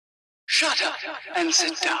Shut up and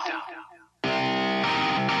sit down.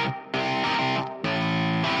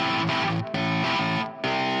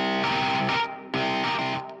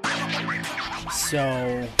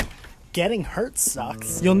 So, getting hurt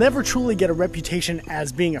sucks. You'll never truly get a reputation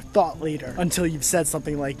as being a thought leader until you've said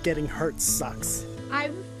something like getting hurt sucks.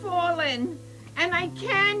 I've fallen, and I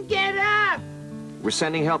can't get up. We're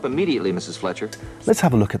sending help immediately, Mrs. Fletcher. Let's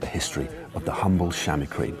have a look at the history of the humble chamois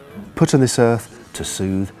cream, put on this earth to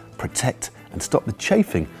soothe, protect, and stop the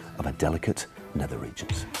chafing of our delicate nether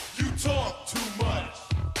regions. You talk too much.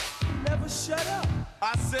 Never shut up.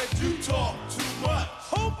 I said you talk too much.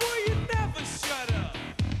 Oh boy, you never shut up.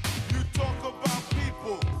 You talk about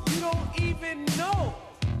people. You don't even know.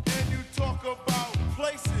 And you talk about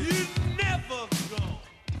places. You never go.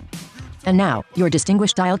 And now, your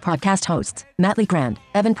distinguished dialed podcast hosts, Matt Lee Grand,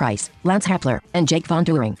 Evan Price, Lance Hapler, and Jake Von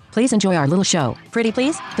During. Please enjoy our little show. Pretty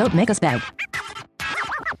please, don't make us beg.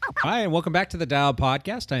 Hi, and welcome back to the Dial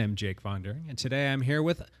Podcast. I am Jake Von During, and today I'm here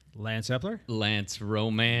with Lance Epler. Lance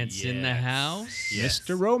Romance in the house.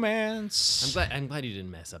 Mr. Romance. I'm glad you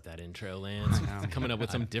didn't mess up that intro, Lance. Coming up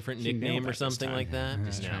with some different nickname or something like that.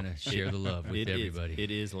 Just trying to share the love with everybody.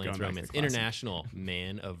 It is Lance Romance, International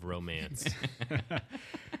Man of Romance.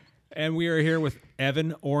 And we are here with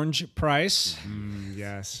Evan Orange Price.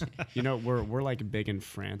 Yes. You know, we're like big in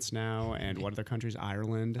France now, and what other countries?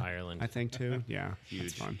 Ireland, I think, too. Yeah, Huge.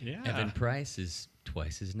 It's fun. Yeah. Evan Price is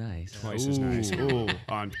twice as nice. Twice as nice. Ooh,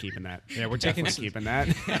 I'm keeping that. Yeah, we're taking keeping that.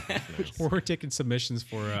 We're taking submissions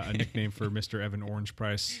for a nickname for Mr. Evan Orange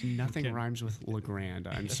Price. Nothing rhymes with Legrand.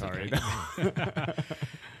 I'm sorry.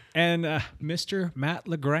 And Mr. Matt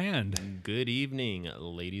Legrand. Good evening,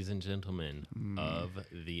 ladies and gentlemen of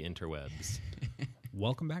the interwebs.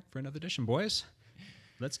 Welcome back for another edition, boys.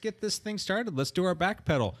 Let's get this thing started. Let's do our back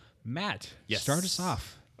pedal. Matt, start us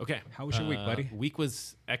off. Okay. How was your week, buddy? Week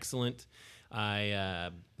was excellent.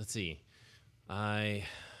 Let's see. I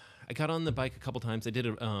got on the bike a couple times. I did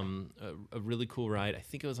a really cool ride. I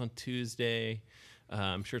think it was on Tuesday.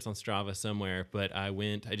 I'm sure it's on Strava somewhere, but I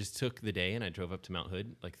just took the day and I drove up to Mount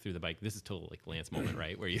Hood, like through the bike. This is total like Lance moment,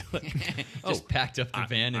 right? Where you like, just packed up the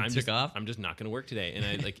van and took off. I'm just not going to work today. And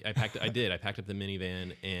I packed up the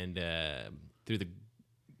minivan and threw the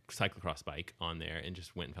cyclocross bike on there and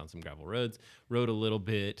just went and found some gravel roads, rode a little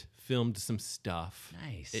bit, filmed some stuff.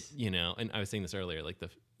 Nice. And I was saying this earlier, like the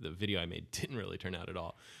video I made didn't really turn out at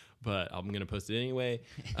all. But I'm going to post it anyway.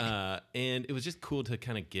 And it was just cool to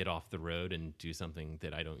kind of get off the road and do something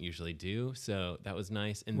that I don't usually do. So that was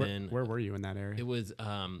nice. And where were you in that area? It was,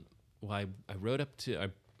 I drove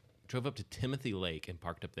up to Timothy Lake and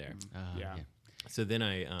parked up there. Yeah. So then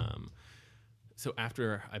so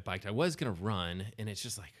after I biked, I was going to run, and it's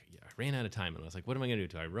just like, I ran out of time, and I was like, what am I going to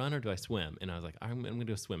do? Do I run or do I swim? And I was like, I'm going to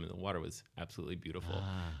go swim, and the water was absolutely beautiful.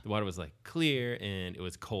 The water was like clear, and it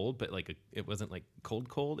was cold, but like it wasn't like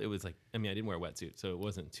cold. It was like, I didn't wear a wetsuit, so it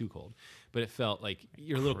wasn't too cold, but it felt like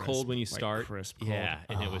you're a little cold when you start. Like crisp cold. Yeah,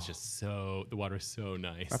 and it was just the water was so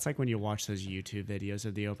nice. That's like when you watch those YouTube videos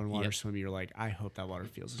of the open water swim, you're like, I hope that water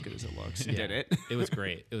feels as good as it looks. Did it? It was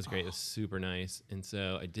great. It was super nice. And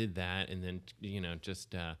so I did that, and then,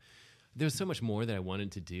 there was so much more that I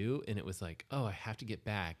wanted to do, and it was like, oh, I have to get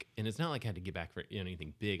back. And it's not like I had to get back for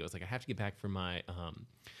anything big. It was like I have to get back for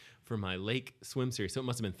my lake swim series. So it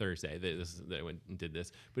must have been Thursday that I went and did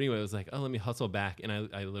this. But anyway, it was like, oh, let me hustle back. And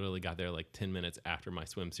I literally got there like 10 minutes after my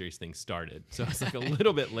swim series thing started. So I was like a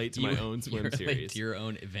little bit late to my own swim series. Late to your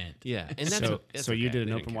own event. Yeah. And so you did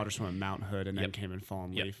an open water swim at Mount Hood and then came in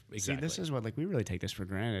Fallen Leaf. Exactly. See, this is what we really take this for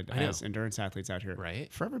granted as endurance athletes out here.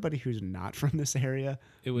 Right. For everybody who's not from this area,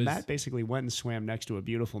 Matt basically went and swam next to a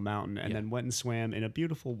beautiful mountain and then went and swam in a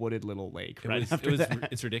beautiful wooded little lake.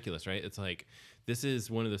 It's ridiculous, right? It's like, this is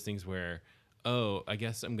one of those things where, oh, I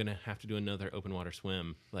guess I'm gonna have to do another open water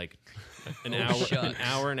swim, like an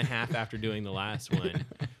hour and a half after doing the last one.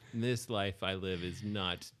 This life I live is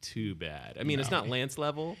not too bad. It's not Lance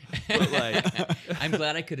level, but like, I'm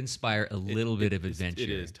glad I could inspire a little bit of adventure. It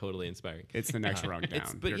is totally inspiring. It's the next rung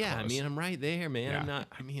down. But I'm right there, man. Yeah. I'm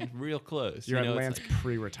not. Real close. You're at Lance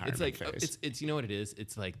pre-retirement It's like phase. it's you know what it is.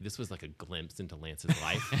 It's like this was like a glimpse into Lance's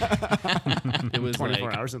life. It was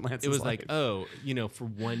 24 hours in Lance's life. It was like, oh, for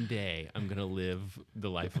one day I'm gonna live the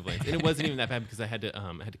life of Lance, and it wasn't even that bad because I had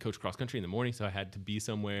to coach cross country in the morning, so I had to be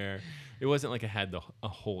somewhere. It wasn't like I had a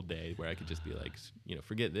whole day where I could just be like,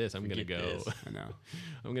 forget this. I'm gonna go. I know.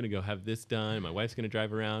 I'm gonna go have this done. My wife's gonna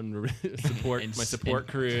drive around and support my support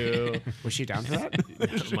crew. Was she down for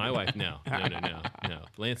that? My wife, no.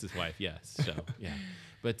 Lance's wife, yes. So yeah,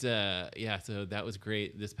 but so that was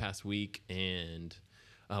great this past week, and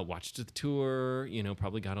watched the tour,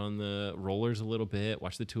 probably got on the rollers a little bit,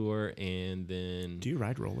 watched the tour, and then... Do you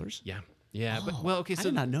ride rollers? Yeah. Yeah, I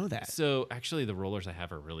did not know that. So actually, the rollers I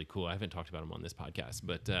have are really cool. I haven't talked about them on this podcast,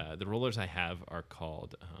 but the rollers I have are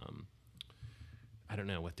called... I don't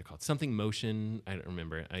know what they're called. Something Motion. I don't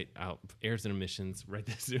remember. I'll airs and emissions. Write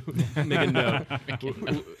this down. Make a note.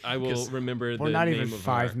 I will remember. We're not even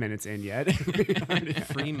 5 minutes in yet.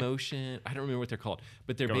 Free Motion. I don't remember what they're called,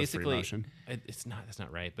 but they're basically. It's not. That's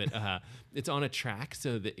not right. But it's on a track,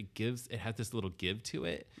 so that it has this little give to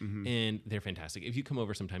it, and they're fantastic. If you come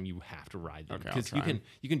over sometime, you have to ride them because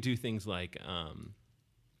you can do things like.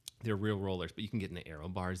 They're real rollers, but you can get in the aero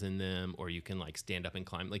bars in them, or you can like stand up and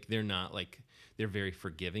climb. Like they're very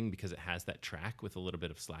forgiving because it has that track with a little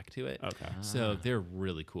bit of slack to it. Okay. So they're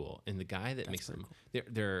really cool. And the guy that makes them, cool.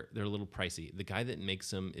 they're a little pricey. The guy that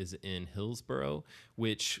makes them is in Hillsboro,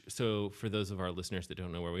 so for those of our listeners that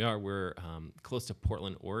don't know where we are, we're close to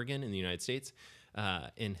Portland, Oregon in the United States.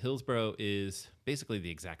 And Hillsboro is basically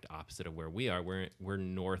the exact opposite of where we are. We're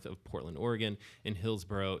north of Portland, Oregon, and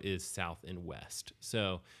Hillsboro is south and west.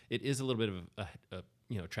 So it is a little bit of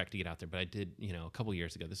a trek to get out there. But I did, a couple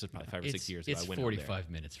years ago. This was probably 5 or 6 years ago. It's I went 45 out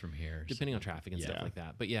there, minutes from here, depending on traffic and stuff like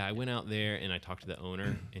that. But yeah, I went out there and I talked to the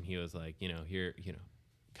owner, and he was like, here,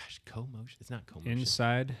 gosh, Co-Motion. It's not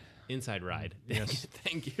Co-Motion. Inside Ride. Yes.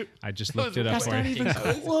 Thank you. I just looked it up for you. That's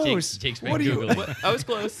not even close. Jake's been What are you? Googling. I was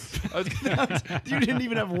close. You didn't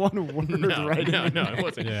even have one word right. No, it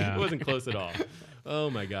wasn't. It wasn't close at all. Oh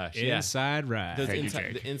my gosh. Inside Ride. The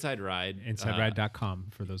Inside Ride. InsideRide.com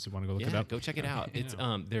for those who want to go look it up. Go check it out. It's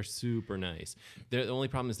they're super nice. The only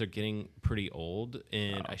problem is they're getting pretty old,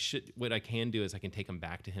 and what I can do is I can take them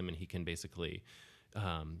back to him, and he can basically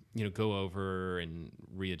go over and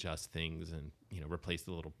readjust things and, replace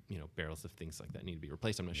the little, barrels of things like that need to be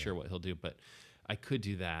replaced. I'm not sure what he'll do, but I could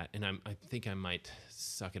do that. And I think I might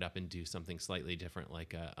suck it up and do something slightly different,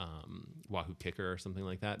 like a Wahoo kicker or something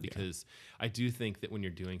like that, because I do think that when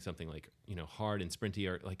you're doing something like, hard and sprinty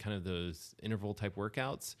or like kind of those interval type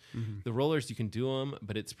workouts, the rollers, you can do them,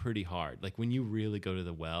 but it's pretty hard. Like when you really go to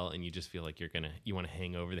the well and you just feel like you want to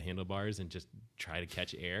hang over the handlebars and just try to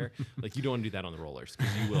catch air, like you don't want to do that on the rollers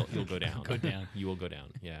because you'll go down. You will go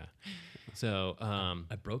down. Yeah. So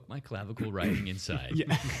I broke my clavicle riding inside.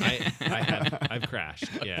 Yeah, I've crashed.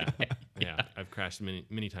 Yeah. I've crashed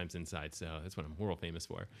many times inside. So that's what I'm world famous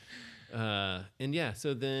for.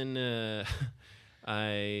 So then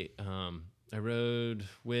I rode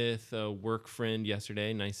with a work friend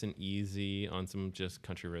yesterday, nice and easy on some just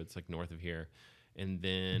country roads like north of here, and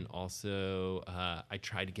then also I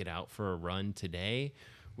tried to get out for a run today,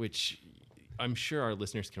 which. I'm sure our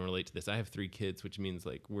listeners can relate to this. I have 3 kids, which means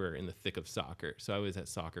like we're in the thick of soccer. So I was at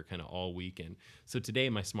soccer kind of all weekend. So today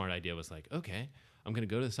my smart idea was like, okay, I'm going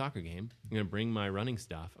to go to the soccer game. I'm going to bring my running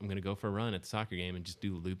stuff. I'm going to go for a run at the soccer game and just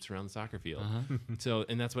do loops around the soccer field.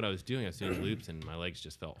 And that's what I was doing. I was doing loops and my legs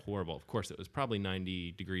just felt horrible. Of course, it was probably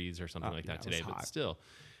 90 degrees or something like that today, but still.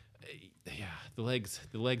 Yeah, the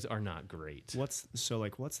legs are not great. What's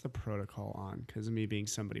the protocol on? Because of me being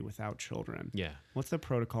somebody without children. Yeah. What's the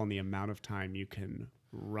protocol and the amount of time you can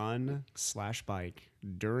run/bike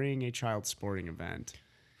during a child sporting event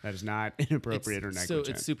that is not inappropriate or negligent?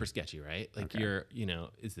 So it's super sketchy, right? Like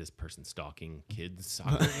is this person stalking kids'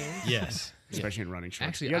 soccer games? Yes. Especially in running shorts.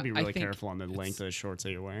 Actually, you got to be really careful on the length of the shorts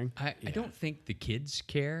that you're wearing. I don't think the kids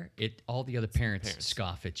care. All the other parents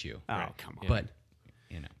scoff at you. Oh, come on. But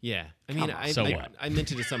yeah. I mean, I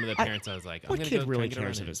mentioned to some of the parents, I was like, what I'm kid go really try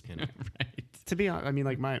cares to if his right. To be honest, I mean,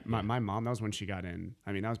 like my mom, that was when she got in.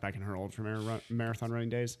 I mean, that was back in her ultra marathon running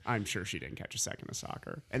days. I'm sure she didn't catch a second of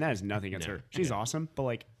soccer, and that has nothing against her. She's awesome, but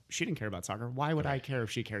like she didn't care about soccer. Why would I care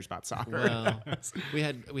if she cares about soccer? Well, we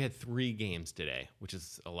had 3 games today, which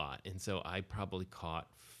is a lot, and so I probably caught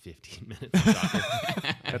 15 minutes of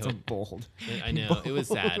soccer. That's a bold. I know. It was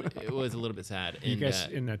sad. It was a little bit sad. You guys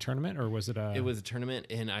in a tournament, or was it a... It was a tournament,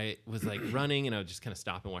 and I was like running, and I would just kind of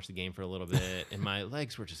stop and watch the game for a little bit, and my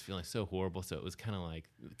legs were just feeling so horrible, so it was kind of like,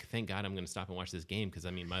 thank God I'm going to stop and watch this game, because,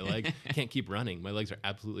 I mean, my leg can't keep running. My legs are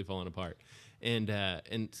absolutely falling apart. And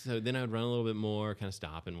so then I would run a little bit more, kind of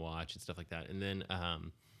stop and watch and stuff like that. And then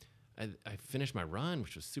I finished my run,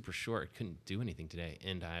 which was super short. I couldn't do anything today.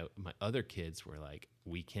 And my other kids were like,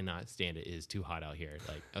 we cannot stand it. It is too hot out here.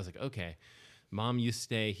 Like, I was like, okay, Mom, you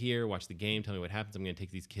stay here, watch the game, tell me what happens. I'm going to take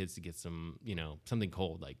these kids to get some, something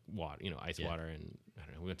cold, like water, ice water. And I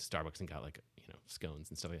don't know, we went to Starbucks and got like, scones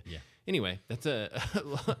and stuff like that. Yeah. Anyway,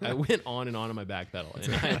 I went on and on my back pedal,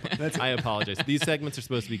 and I apologize. These segments are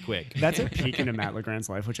supposed to be quick. That's a peak into Matt LeGrand's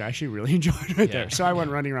life, which I actually really enjoyed right there. So I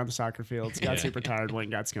went running around the soccer fields, got super tired, went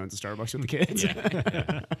and got scones at Starbucks with the kids. Yeah,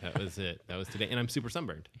 that was it. That was today, and I'm super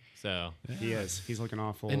sunburned. So he is. He's looking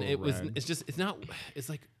awful. And it was. red. It's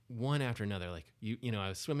like one after another. Like you know, I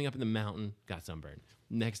was swimming up in the mountain, got sunburned.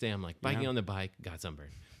 Next day, I'm like biking on the bike, got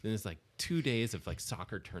sunburned. Then it's like 2 days of like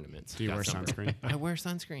soccer tournaments. Do you wear sunscreen? I wear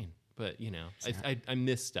sunscreen, but you know, I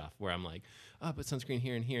miss stuff where I'm like, oh, put sunscreen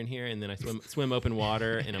here and here and here, and then I swim open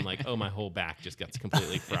water, and I'm like, oh, my whole back just gets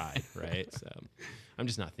completely fried, right? So I'm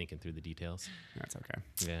just not thinking through the details. That's okay.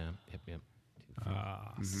 Yeah. Yep.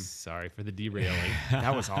 Sorry for the derailing.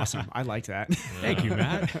 That was awesome. I liked that. Thank you,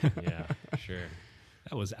 Matt. Yeah, sure.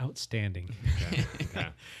 That was outstanding. Yeah.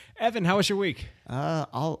 Evan, how was your week?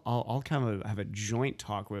 I'll kind of have a joint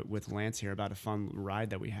talk with Lance here about a fun ride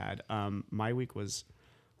that we had. My week was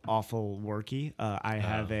awful worky. I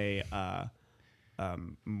have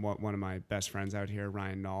one of my best friends out here,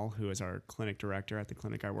 Ryan Nall, who is our clinic director at the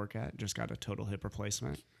clinic I work at, just got a total hip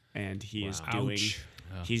replacement, and he is doing. Ouch.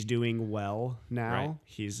 He's doing well now. Right.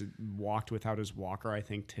 He's walked without his walker, I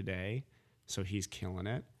think, today, so he's killing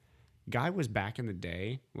it. Guy was back in the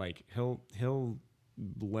day, like he'll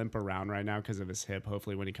limp around right now because of his hip.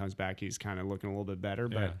 Hopefully when he comes back, he's kind of looking a little bit better.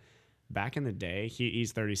 Yeah. But back in the day,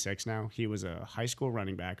 he's 36 now. He was a high school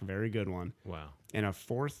running back, a very good one. Wow. And a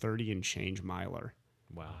 4:30 and change miler.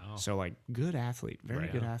 Wow. So like good athlete, very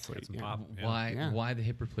good athlete. Some Yeah. pop. Why the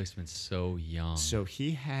hip replacement so young? So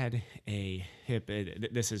he had a hip.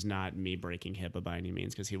 This is not me breaking HIPAA by any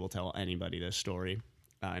means, because he will tell anybody this story.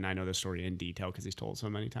 And I know this story in detail because he's told so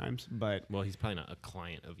many times. But Well, he's probably not a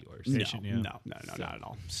client of yours. no, Patient, yeah. not at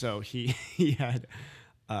all. So he had.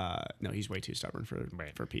 No, he's way too stubborn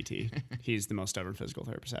for PT. He's the most stubborn physical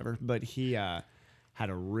therapist ever. But he had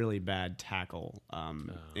a really bad tackle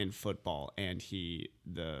in football, and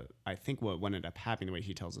I think what ended up happening, the way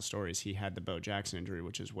he tells the story, is he had the Bo Jackson injury,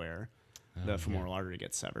 which is where the femoral artery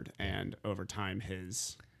gets severed, and over time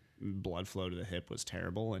his blood flow to the hip was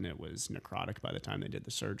terrible, and it was necrotic by the time they did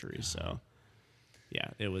the surgery. So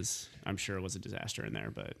yeah, I'm sure it was a disaster in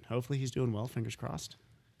there, but hopefully he's doing well, fingers crossed.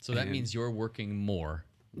 So that means you're working more.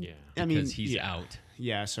 Yeah. Because he's out.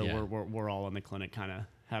 Yeah, so Yeah. we're all in the clinic kind of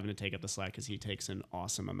having to take up the slack because he takes an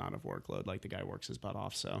awesome amount of workload. Like the guy works his butt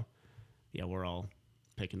off. So yeah, we're all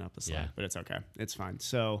picking up the slack, but it's okay. It's fine.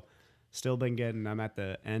 So I'm at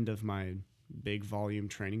the end of my big volume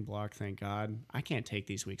training block, thank God. I can't take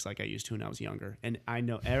these weeks like I used to when I was younger. And I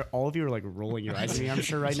know all of you are like rolling your eyes at me, I'm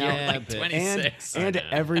sure right now. Yeah, Like 26. And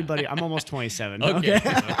everybody, I'm almost 27. Okay.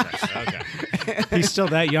 Okay. He's still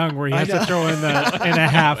that young where you have to throw in a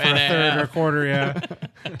half or a third or a quarter. Yeah.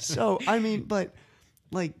 So, I mean, but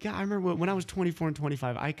like, God, I remember when I was 24 and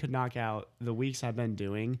 25, I could knock out the weeks I've been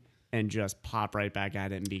doing and just pop right back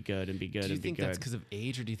at it and be good and be good. Do you and think be good. that's because of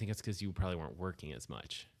age, or do you think it's because you probably weren't working as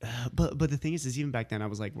much? But the thing is even back then I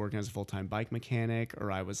was like working as a full-time bike mechanic,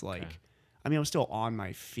 or I was like, I mean, I was still on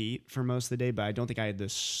my feet for most of the day, but I don't think I had the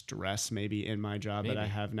stress maybe in my job that I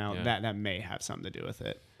have now. Yeah. That may have something to do with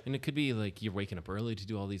it. And it could be like you're waking up early to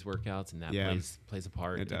do all these workouts, and that plays a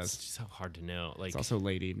part. It does. It's just so hard to know. Like It's also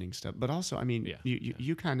late evening stuff. But also, I mean,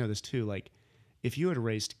 you kind of know this too. Like, if you had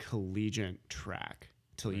raced collegiate track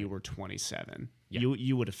till you were 27,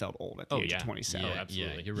 you would have felt old at the age of 27. Oh,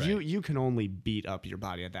 absolutely. Yeah, you're right. You can only beat up your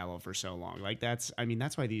body at that level for so long. Like that's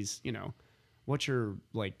why these, what's your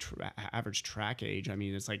like average track age? I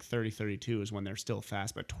mean, it's like 30, 32 is when they're still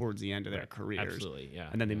fast, but towards the end of their careers. Absolutely, yeah.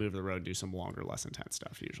 And then they move to the road and do some longer, less intense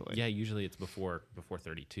stuff usually. Yeah, usually it's before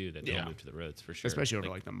 32 that they'll move to the roads for sure. Especially over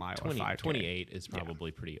like the mile 20, or 5K. 28 is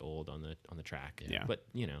probably pretty old on the track. Yeah. But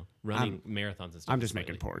running marathons and stuff. I'm just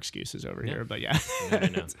slightly. making poor excuses over here, but yeah.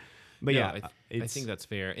 No. But No, yeah, I think that's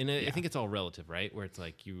fair, and I think it's all relative, right? Where it's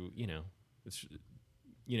like it's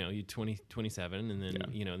you're 27, and then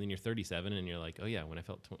then you're 37, and you're like, oh yeah, when I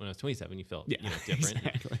was 27, you felt different.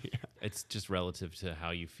 Exactly. Yeah. It's just relative to how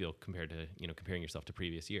you feel compared to comparing yourself to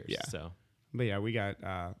previous years. Yeah. So, but yeah, we got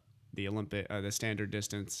the standard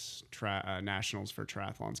distance nationals for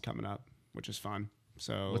triathlons coming up, which is fun.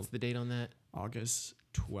 So what's the date on that? August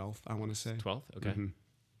 12th, I want to say. 12th. Okay. Mm-hmm.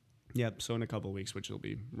 Yep. So in a couple of weeks, which will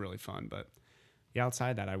be really fun. But yeah,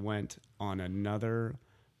 outside that, I went on another.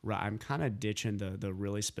 I'm kind of ditching the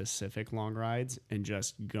really specific long rides and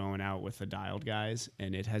just going out with the dialed guys,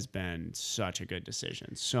 and it has been such a good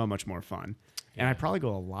decision. So much more fun, and I probably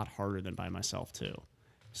go a lot harder than by myself too.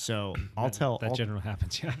 So I'll tell. That generally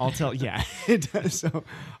happens. Yeah. I'll tell. Yeah, it does. So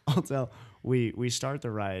I'll tell. We start the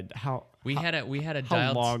ride. We had a How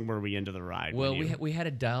dialed. long were we into the ride? Well, when you- we had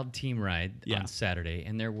a dialed team ride Yeah. on Saturday,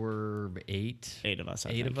 and there were eight Eight of us, I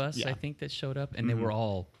eight think. of us, Yeah. I think, that showed up, and they were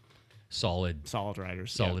all solid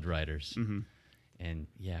riders. solid riders. And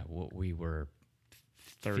yeah, we were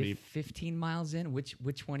 30. 15 miles in. Which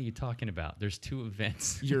one are you talking about? There's two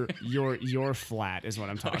events. Your flat is what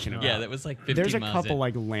I'm talking about. Yeah, that was like 15 There's a miles couple in.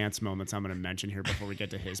 like Lance moments I'm going to mention here before we get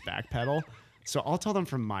to his back pedal. So I'll tell them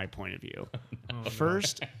from my point of view.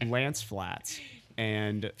 First, Lance flats,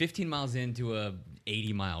 and 15 miles into a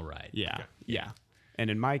 80-mile ride. yeah. And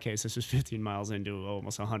in my case, this was 15 miles into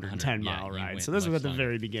almost a 110 yeah, mile you ride. went So this was much at the longer.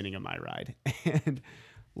 very beginning of my ride. And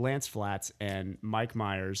Lance Flats and Mike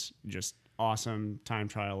Myers, just awesome time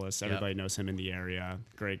trialist. Everybody knows him in the area.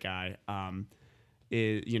 Great guy.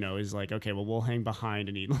 Is like, okay, well, we'll hang behind.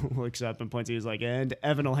 And he looks up and points. He's like, and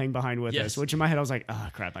Evan will hang behind with us. Which in my head, I was like, oh,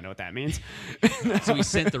 crap, I know what that means. So we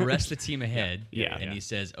sent the rest of the team ahead. Yeah. And he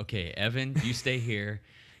says, okay, Evan, you stay here.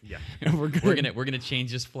 Yeah. we're gonna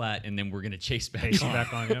change this flat, and then we're gonna chase back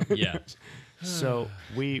on. Yeah. Yeah. So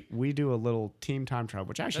we do a little team time trial,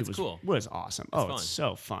 which actually That's was cool. was awesome. That's Oh, fun. it's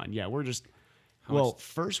so fun. Yeah, we're just much-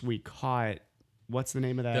 first we caught what's the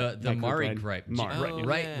name of that? The that group Mari ride? gripe. Oh,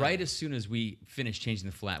 right yeah. right as soon as we finished changing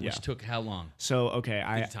the flat, which Yeah. took how long? So okay,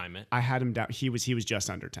 Did you time it? I had him down. He was just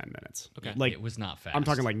under 10 minutes. Okay. like It was not fast. I'm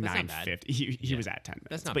talking like That's not bad. 9:50. He was at 10 minutes.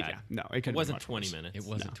 That's not but bad. yeah, no, it couldn't It wasn't be much 20 worse. minutes. It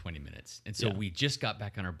wasn't 20 minutes. And so Yeah. we just got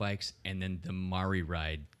back on our bikes, and then the Mari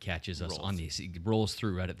ride catches us Rolls. on these. It rolls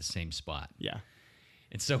through right at the same spot. Yeah,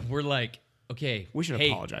 And so we're like, okay. we should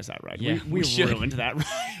hey, apologize that ride. Yeah, we should. ruined that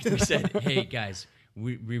ride. We said, hey, guys,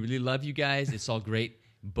 we really love you guys. It's all great.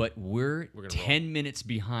 But we're gonna 10 minutes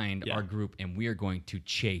behind Yeah. our group, and we are going to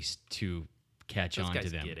chase to catch Those on guys to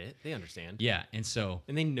them. get it. They understand. Yeah, and so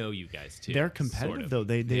And they know you guys too. They're sort competitive of. though.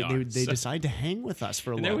 They are. decide to hang with us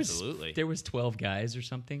for a and little. Absolutely. there was 12 guys or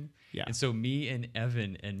something. Yeah. And so me and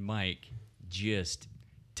Evan and Mike just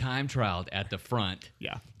time trialed at the front.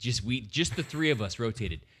 Yeah. Just the three of us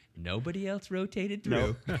rotated. Nobody else rotated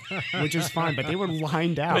through. No, which is fine, but they were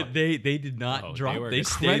lined out. But they did not Oh, drop. they were- They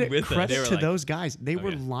stayed with us. Credit They were to like- those guys. They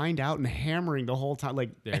were yeah. lined out and hammering the whole time.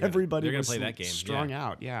 Like They're gonna- everybody they're gonna was play that game. strung Yeah.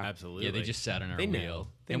 out. Yeah, Absolutely. Yeah, they just sat on our They wheel. know.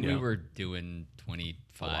 They And know. we were doing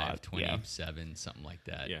 25, lot, yeah. 27, something like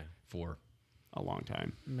that. Yeah. For a long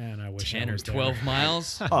time. Man, I wish 10 I or was 12 there.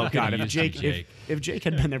 miles. Oh Could've God, if used you, Jake, if Jake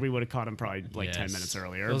had been there, we would have caught him probably like 10 Yes. minutes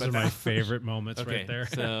earlier. Those but are my favorite moments Okay. right there.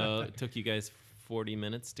 So it took you guys 40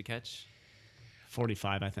 minutes to catch.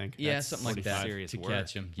 45, I think. Yeah, That's something like that serious to work.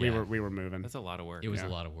 catch them. We were moving. That's a lot of work. It was Yeah. a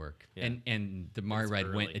lot of work. Yeah. And the Mari It's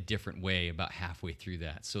ride went early. a different way about halfway through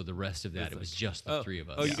that. So the rest of that, it was just the three of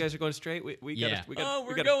us. Oh, you guys are going straight? We Yeah. gotta, we gotta, Oh, we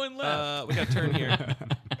we're gotta, going left. We got to turn here.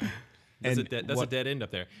 That's, And that's a dead end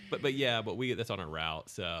up there. But that's on a route.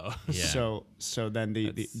 So Yeah. So then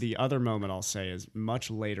the other moment I'll say is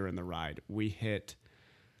much later in the ride, we hit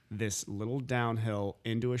this little downhill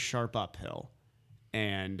into a sharp uphill,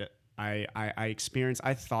 and I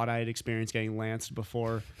thought I had experienced getting lanced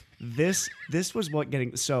before. This was what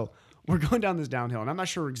getting so we're going down this downhill, and I'm not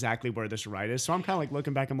sure exactly where this ride is. So I'm kind of like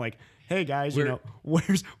looking back. I'm like, hey guys,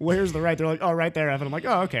 where's the right? They're like, oh, right there, Evan. I'm like,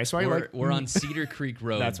 oh, okay. So we're on Cedar Creek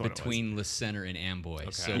Road That's what it between La Center and Amboy.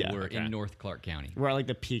 So Yeah. we're Okay. in North Clark County. we're at like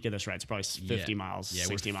the peak of this ride. It's probably 50 miles, Yeah,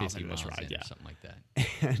 60 we're miles 50 into this miles ride. in Yeah. or something like that.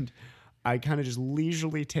 And I kind of just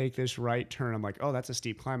leisurely take this right turn. I'm like, oh, that's a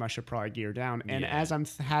steep climb. I should probably gear down. And as I'm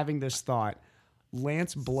having this thought,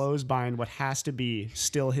 Lance blows by in what has to be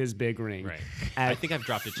still his big ring. right. At, I think I've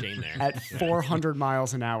dropped a chain there. at 400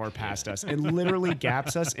 miles an hour past us and literally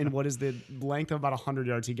gaps us in what is the length of about 100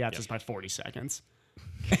 yards. He gaps us by 40 seconds.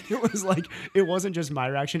 And it was like, it wasn't just my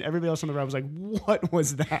reaction. Everybody else on the ride was like, what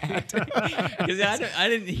was that? Because I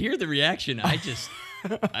didn't hear the reaction. I just.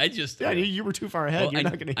 Yeah, you were too far ahead. Well, You're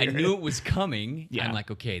not going to I hear knew it. it was coming. Yeah. I'm like,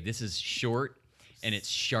 okay, this is short and it's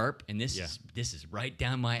sharp, and this is right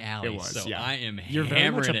down my alley. It was, so yeah. I am You're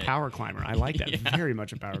very much hammering a it. power climber. I like that. Yeah. Very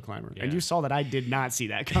much a power climber. And Yeah. you saw that I did not see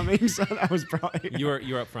that coming, so that was probably. You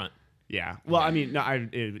were up front. Yeah. Well, I mean, no, I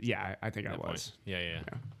think I That was. point. Yeah.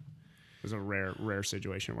 It was a rare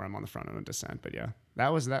situation where I'm on the front of a descent, but yeah, that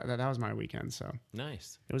was my weekend. So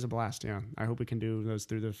Nice. it was a blast. Yeah, I hope we can do those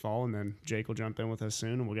through the fall, and then Jake will jump in with us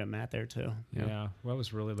soon, and we'll get Matt there too. Yeah, well, I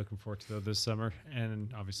was really looking forward to this summer,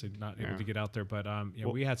 and obviously not able Yeah. to get out there. But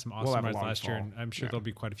We'll- we had some we'll awesome have a rides long last year, fall. and I'm sure Yeah. there'll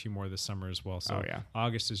be quite a few more this summer as well. So Oh, yeah.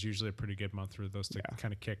 August is usually a pretty good month for those to Yeah.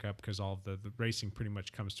 kind of kick up because all of the racing pretty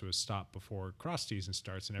much comes to a stop before cross season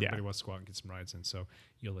starts, and everybody wants to go out and get some rides in. So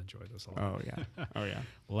you'll enjoy those a lot. Oh yeah. Oh yeah.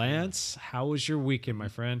 Lance, how was your weekend, my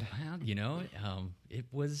friend? Well, you know, it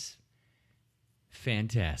was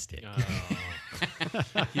fantastic.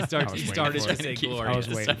 He started to say keep- glorious. I was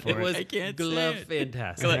waiting for It it. was I can't glove say it.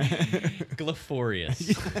 fantastic. Glorious.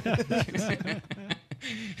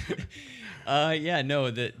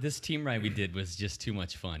 This team ride we did was just too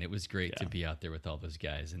much fun. It was great to be out there with all those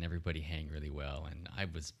guys, and everybody hang really well. And I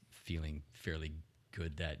was feeling fairly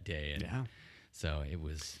good that day. And so it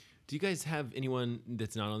was. Do you guys have anyone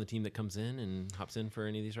that's not on the team that comes in and hops in for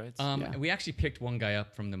any of these rides? We actually picked one guy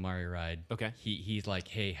up from the Mari ride. Okay. He's like,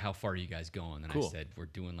 hey, how far are you guys going? And Cool. I said, we're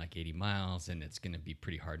doing like 80 miles, and it's going to be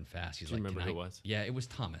pretty hard and fast. He's Do you like, remember "Can who I-" it was? Yeah, it was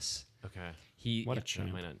Thomas. Okay. What a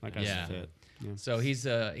champ. Why not? That guy's Yeah. fit. Yeah. So he's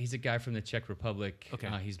a guy from the Czech Republic. Okay.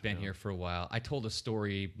 He's been here for a while. I told a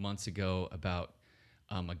story months ago about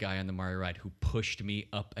a guy on the Mari ride who pushed me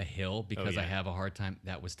up a hill because I have a hard time.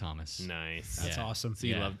 That was Thomas. Nice. That's awesome. So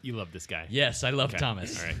you love this guy. Yes, I love Okay.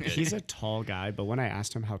 Thomas. All right. Good. He's a tall guy, but when I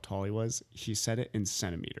asked him how tall he was, he said it in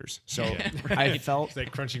centimeters. So Right. I felt It's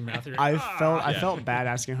like crunching math. You're I like, felt bad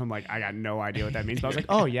asking him, like, I got no idea what that means. But I was like,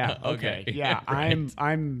 oh yeah, okay. Okay. Yeah, Right.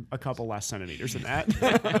 I'm a couple less centimeters than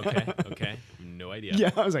that. Okay. No idea. Yeah,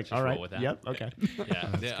 I was like, Just all roll right. with that. Yep, okay.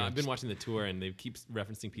 Yeah. I've been watching the tour, and they keep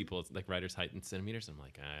referencing people like riders' height in centimeters. I'm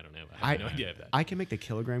like, I don't know. I have no idea of that. I can make the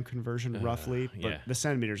kilogram conversion roughly, but yeah. the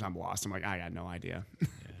centimeters I'm lost. I'm like, I got no idea.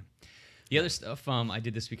 The other stuff I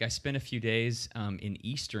did this week, I spent a few days in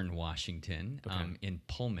Eastern Washington, in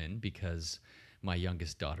Pullman, because my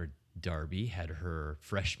youngest daughter, Darby, had her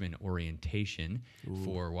freshman orientation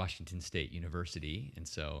for Washington State University. And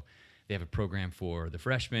so they have a program for the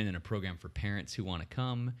freshmen and a program for parents who want to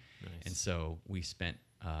come. Nice. And so we spent,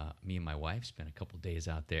 me and my wife spent a couple days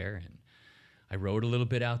out there, and I rode a little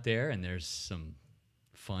bit out there, and there's some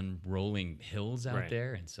fun rolling hills out Right.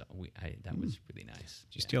 there, and so that was really nice.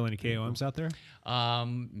 Did you steal any KOMs out there?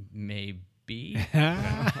 Maybe.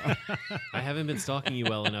 I haven't been stalking you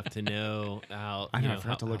well enough to know how. I know. you I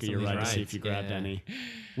forgot to how look at some your of these ride to see rides- if you grabbed yeah. any.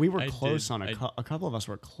 We were I close did. on a couple of us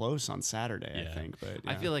were close on Saturday, I Yeah. think. But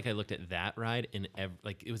I yeah. feel like I looked at that ride and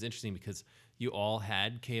like it was interesting because you all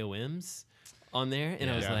had KOMs on there, and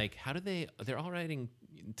I was Yeah. like, how do they? They're all riding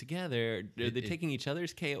together. Are they taking each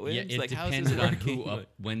other's KOMs? Yeah, it like, how is this depended on working?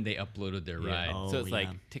 when they uploaded their Yeah. ride. So it's like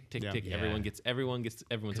yeah. tick, tick, Yeah. tick. Yeah.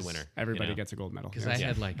 Everyone's a winner. everybody you know? gets a gold medal. Because Yeah. I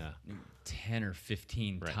had like Yeah. 10 or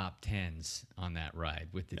 15 Right. top 10s on that ride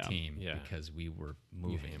with the Yeah. team Yeah. because we were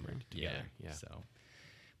moving. hammered together. Yeah. So,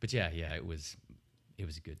 but yeah, it was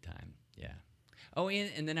a good time. Yeah. Oh,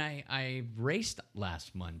 and then I raced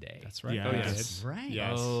last Monday. That's right. Yeah. Oh, yeah. Yes. Right.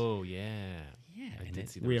 Yes. Oh yeah. Yeah. I and did it-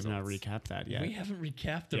 see the We have not results. recapped that yet. We haven't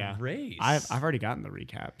recapped the yeah. race. I've already gotten the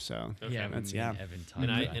recap, so Yeah, that's me and yeah. Evan talked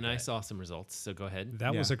And I about that. saw some results. So go ahead.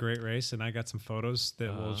 That was Yeah. a great race, and I got some photos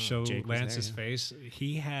that will show Jake was there, Lance's yeah. face.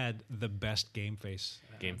 He had the best game face.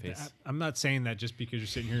 Game face. I'm not saying that just because you're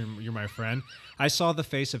sitting here and you're my friend. I saw the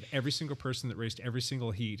face of every single person that raced every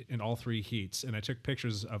single heat in all 3 heats, and I took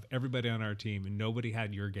pictures of everybody on our team, and nobody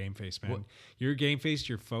had your game face, man. What- Your game face,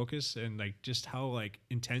 your focus, and like just how like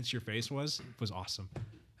intense your face was awesome.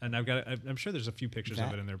 And I'm sure there's a few pictures of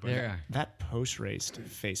That- it in there, but There are. That post-race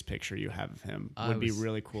face picture you have of him I would be was-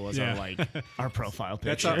 really cool as Yeah. our profile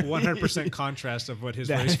that's picture. a 100% contrast of what his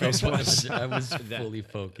That- race face was. I was fully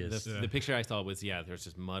focused. The picture I saw was there's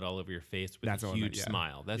just mud all over your face with That's the a one that- huge yeah.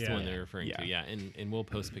 smile. That's the Yeah. one they're referring to. Yeah. Yeah, and we'll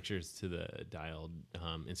post pictures to the Dialed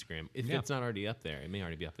Instagram if Yeah. it's not already up there. It may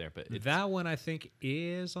already be up there, but it's, That one I think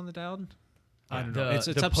is on the Dialed. I don't know. The, It's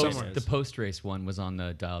the up post, somewhere. the post race one was on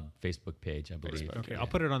the Dialed Facebook page, I believe. Okay, I'll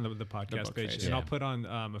put it on the podcast book page, face, and yeah. I'll put on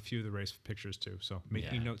a few of the race pictures too. So make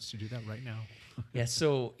me Yeah. notes to do that right now. Yeah,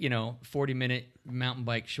 so 40-minute mountain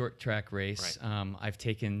bike short track race. Right. I've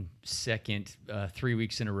taken second 3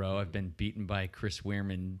 weeks in a row. I've been beaten by Chris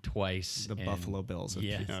Wehrman twice. the and- Buffalo Bills of,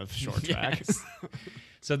 Yes. of short track. Yes.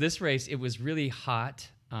 So this race, it was really hot.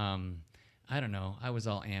 I don't know. I was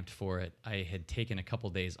all amped for it. I had taken a couple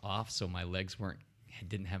days off, so my legs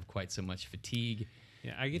didn't have quite so much fatigue.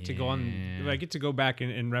 Yeah, I get to go on. I get to go back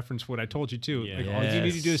and reference what I told you too. Yeah. Like, all you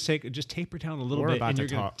need to do Yes. is just taper down a little We're bit, about and to you're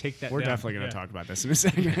gonna talk. take that. We're down. definitely going Yeah. to talk about this in a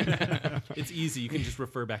second. it's easy. You can just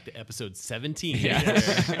refer back to episode 17.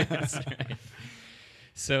 That's right.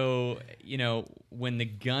 So, when the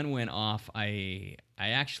gun went off, I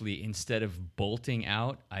actually, instead of bolting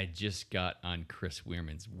out, I just got on Chris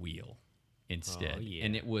Wehrman's wheel instead. Oh, yeah.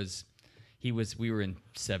 And we were in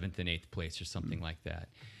 7th and 8th place or something like that.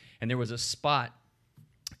 And there was a spot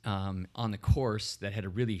on the course that had a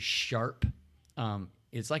really sharp,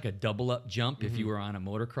 it's like a double up jump if you were on a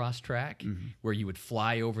motocross track where you would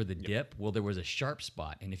fly over the dip. Well, there was a sharp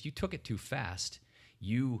spot. And if you took it too fast,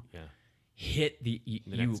 you hit you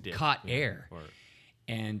next dip, caught yeah, air. or-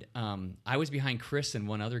 And I was behind Chris and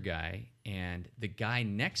one other guy, and the guy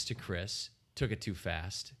next to Chris took it too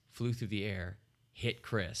fast, flew through the air, hit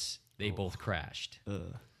Chris. They both crashed.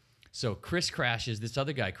 So Chris crashes, this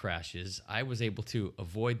other guy crashes. I was able to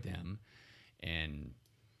avoid them, and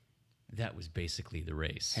that was basically the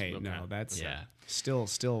race. Hey, no, that's yeah.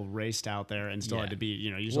 Still raced out there and still had to be,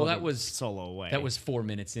 you well, that was solo away. That was 4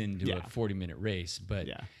 minutes into a 40-minute race, but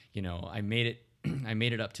I made it. I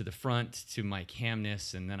made it up to the front to Mike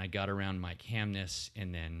Hamness, and then I got around Mike Hamness,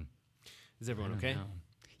 and then is everyone okay?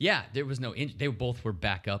 Yeah, there was no. They both were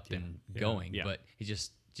back up and going, but he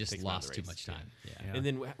just lost too much time. Yeah. And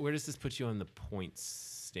then where does this put you on the points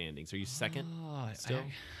standings? Are you second? Still?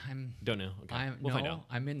 I'm don't know. Okay. We'll find out.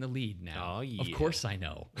 I'm in the lead now. Oh yeah. Of course I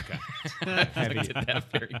know. Okay. I looked at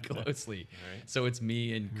that very closely. All right. So it's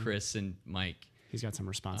me and Chris and Mike. He's got some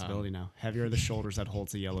responsibility now. Heavier are the shoulders that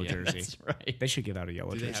holds the yellow jersey. That's right. They should give out a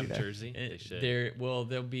yellow jersey. Do they have a jersey? They should.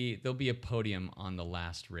 There'll be a podium on the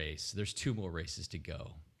last race. There's 2 more races to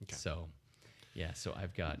go. Okay. So, yeah. So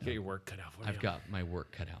I've got get your work cut out for you. I've got my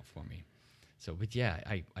work cut out for me. So, but yeah,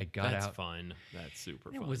 I got out. That's fun. That's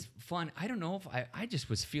super fun. It was fun. I don't know if I just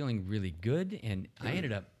was feeling really good, and I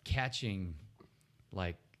ended up catching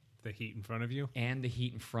like the heat in front of you, and the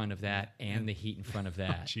heat in front of that, and the heat in front of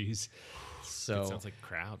that. Jeez. So it sounds like a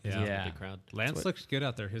crowd. Yeah, big crowd. Lance looks good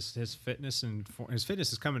out there. His fitness and his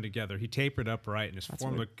fitness is coming together. He tapered up right, and his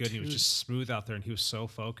form looked good. And he was just smooth out there, and he was so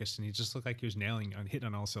focused, and he just looked like he was hitting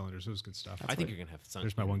on all cylinders. It was good stuff. I think you're gonna have fun.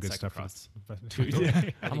 There's my one good stuff.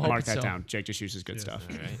 Mark that down. Jake just uses good stuff.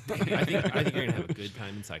 All right. I think you're gonna have a good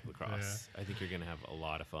time in cyclocross. I think you're gonna have a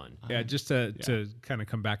lot of fun. Yeah, just to kind of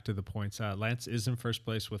come back to the points. Lance is in first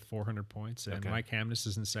place with 400 points, and Mike Hamness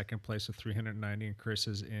is in second place with 390, and Chris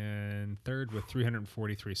is in third with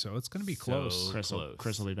 343. So it's going to be close. Chris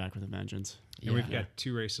will be back with a vengeance. And we've got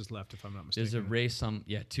 2 races left, if I'm not mistaken. There's a race.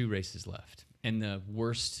 2 races left, and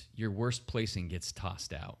your worst placing gets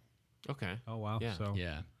tossed out. Okay. Oh wow.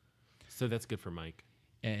 Yeah. So that's good for Mike.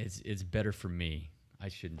 And it's better for me. I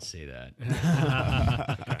shouldn't say that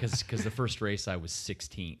because the first race I was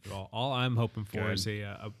 16th. Well, all I'm hoping for is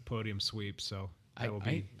a podium sweep. So that will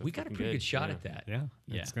be. We got a pretty good shot at that. Yeah.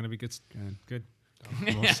 It's going to be good. Good.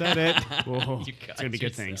 We'll set it. Whoa. It's going to be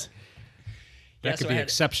good things. That could be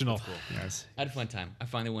exceptional. Cool. Yes. I had a fun time. I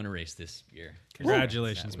finally won a race this year.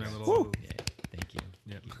 Congratulations, man. Yeah, thank you.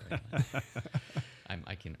 Yep.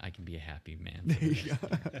 I can be a happy man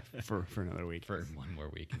for another week. For one more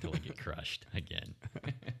week until I get crushed again.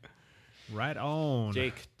 Right on.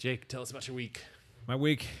 Jake, tell us about your week. My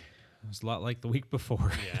week was a lot like the week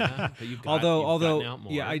before. Yeah, but you've although out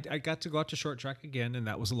more. Yeah, I got to go out to short track again, and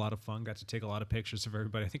that was a lot of fun. Got to take a lot of pictures of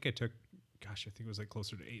everybody. I think I took, I think it was like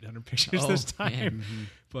closer to 800 pictures this time. Mm-hmm.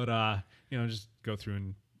 But just go through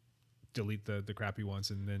and delete the crappy ones,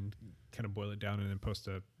 and then kind of boil it down, and then post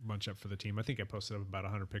a bunch up for the team. I think I posted up about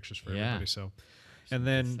 100 pictures for everybody. So, and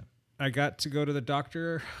then I got to go to the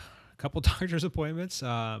doctor. Couple doctor's appointments.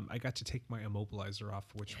 I got to take my immobilizer off,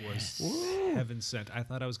 which was heaven sent. I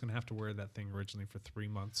thought I was going to have to wear that thing originally for 3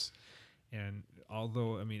 months. And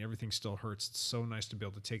although, everything still hurts, it's so nice to be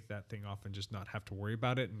able to take that thing off and just not have to worry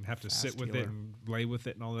about it and have to sit with it and lay with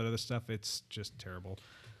it and all that other stuff. It's just terrible.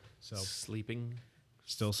 So sleeping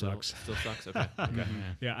still sucks. Still sucks. Okay. Okay.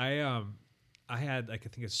 Yeah. I had I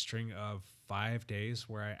think a string of 5 days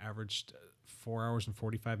where I averaged 4 hours and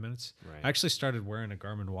 45 minutes. Right. I actually started wearing a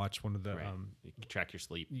Garmin watch, one of the you can track your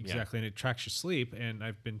sleep. Exactly, and it tracks your sleep, and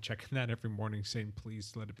I've been checking that every morning, saying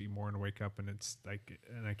please let it be more and wake up, and it's like,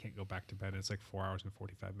 and I can't go back to bed, and it's like 4 hours and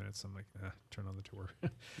 45 minutes. I'm like, turn on the tour.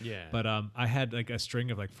 Yeah. But I had like a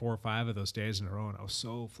string of like 4 or 5 of those days in a row, and I was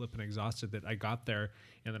so flipping exhausted that I got there,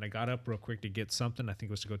 and then I got up real quick to get something. I think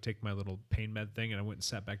it was to go take my little pain med thing, and I went and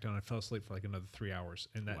sat back down. I fell asleep for like another 3 hours,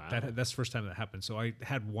 and that's the first time that happened. So I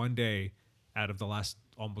had one day out of the last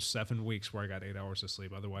almost 7 weeks where I got 8 hours of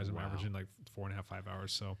sleep. Otherwise, I'm averaging like 4.5, 5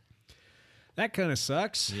 hours. So that kind of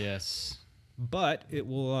sucks. Yes, but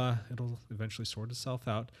it'll eventually sort itself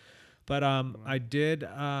out. But I did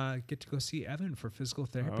get to go see Evan for physical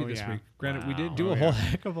therapy this week. Granted, we didn't do a whole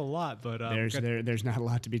heck of a lot, but there's not a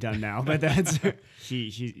lot to be done now. But that's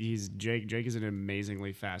he's Jake. Jake is an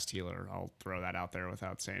amazingly fast healer. I'll throw that out there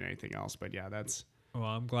without saying anything else. But yeah, that's. Well,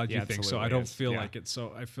 I'm glad you think so. I don't feel like it.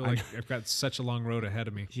 So I feel like I've got such a long road ahead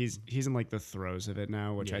of me. He's in like the throes of it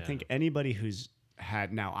now, which I think anybody who's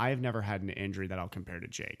had now, I have never had an injury that I'll compare to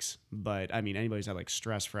Jake's, but anybody's had like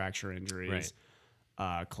stress fracture injuries,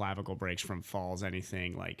 clavicle breaks from falls,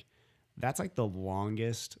 anything like that's like the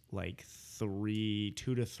longest like 2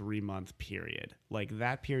 to 3 month period. Like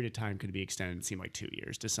that period of time could be extended and seem like 2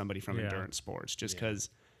 years to somebody from endurance sports, just because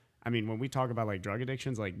I mean, when we talk about like drug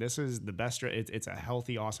addictions, like this is the best. It's a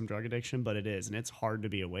healthy, awesome drug addiction, but it is, and it's hard to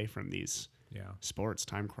be away from these sports.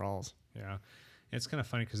 Time crawls. Yeah. It's kind of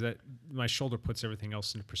funny because that my shoulder puts everything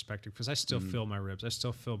else into perspective because I still feel my ribs. I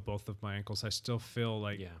still feel both of my ankles. I still feel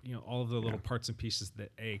like, you know, all of the little parts and pieces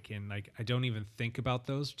that ache. And like, I don't even think about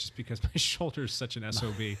those just because my shoulder is such an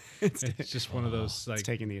SOB. it's just one of those, like, it's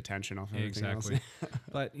taking the attention off everything exactly. else.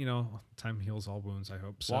 But, you know, time heals all wounds, I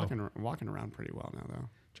hope. So Walking around pretty well now, though.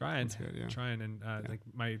 Trying. And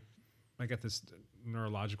like I got this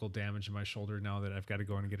neurological damage in my shoulder now that I've got to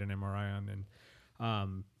go and get an MRI on. And,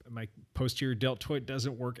 my posterior deltoid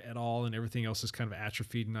doesn't work at all, and everything else is kind of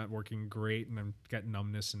atrophied and not working great, and I've got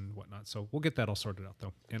numbness and whatnot. So we'll get that all sorted out,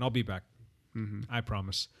 though, and I'll be back. I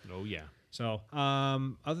promise. Oh, yeah. So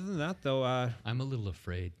other than that, though... I'm a little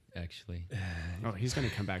afraid, actually. Oh, he's going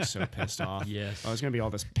to come back so pissed off. Yes. Oh, it's going to be all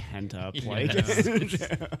this pent up. Yeah. Like,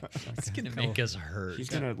 it's going to make us hurt. He's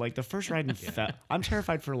going to, like, the first ride in I'm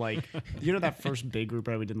terrified for, like, you know, that first big group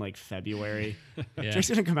ride we did in, like, February? Yeah. Jake's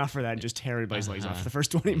going to come out for that and just tear everybody's legs off for the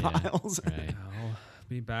first 20 miles. Right. I'll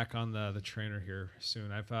be back on the trainer here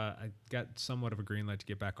soon. I got somewhat of a green light to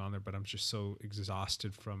get back on there, but I'm just so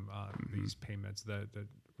exhausted from these pain meds. The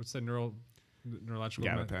what's the neurological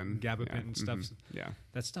gabapentin and stuff. Yeah,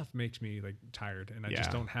 that stuff makes me like tired, and I just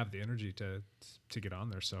don't have the energy to get on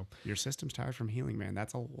there. So your system's tired from healing, man.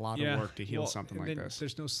 That's a lot of work to heal something like this.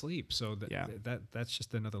 There's no sleep, so that's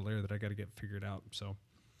just another layer that I got to get figured out. So,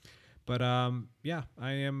 but I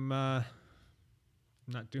am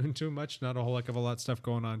not doing too much. Not a whole heck of a lot of stuff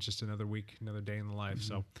going on. Just another week, another day in the life.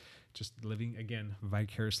 So, just living again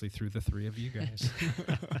vicariously through the three of you guys.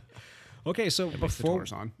 Okay, so before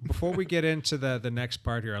we get into the next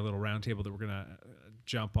part here, our little roundtable that we're gonna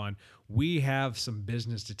jump on, we have some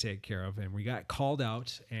business to take care of, and we got called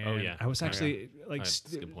out. And I was actually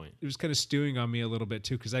that's a good point. It was kind of stewing on me a little bit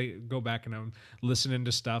too, because I go back and I'm listening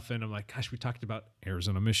to stuff, and I'm like, gosh, we talked about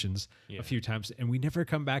Arizona missions a few times, and we never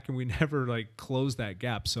come back and we never like close that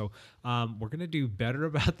gap. So we're gonna do better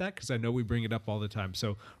about that because I know we bring it up all the time.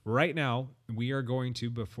 So right now we are going to,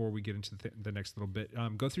 before we get into the next little bit,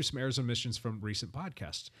 go through some Arizona missions from recent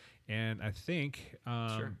podcasts. And I think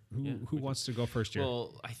who wants to go first here?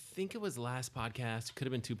 Well, I think it was last podcast. It could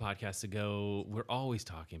have been 2 podcasts ago. We're always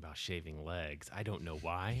talking about shaving legs. I don't know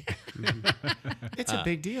why. It's a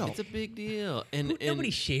big deal. It's a big deal. And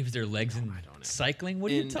nobody shaves their legs in cycling.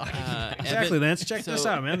 What are you talking about? Exactly, Lance. Check this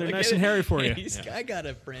out, man. They're nice and hairy for you. I got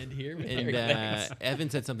a friend here. And Evan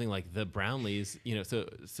said something like the Brownlees. You know, so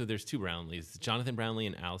there's 2 Brownlees, Jonathan Brownlee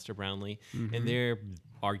and Alistair Brownlee, and they're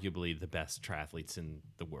arguably the best triathletes in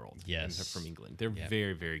the world. Yes, from England. They're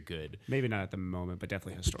very, very good. Maybe not at the moment, but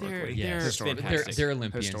definitely historically. They're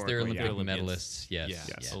Olympians. They're Olympic medalists.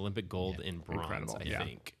 Yes. Olympic gold and bronze. Incredible. I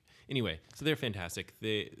think. Anyway, so they're fantastic.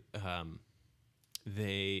 They,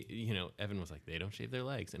 you know, Evan was like, they don't shave their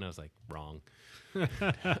legs, and I was like, wrong.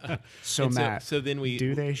 So Matt, so then we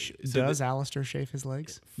does Alistair shave his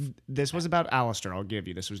legs? This was about Alistair. I'll give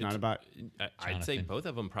you. This was not about. I'd say both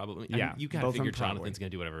of them probably. Yeah, I mean, you kind of both of figure them probably. Jonathan's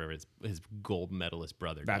going to do whatever his gold medalist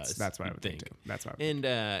brother does. That's what I would think too. That's what I would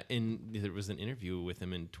think. And there was an interview with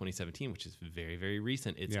him in 2017, which is very, very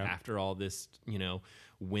recent. It's after all this, you know,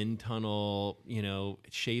 wind tunnel, you know,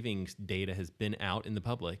 shaving data has been out in the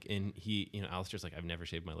public, and he, you know, Alistair's like, I've never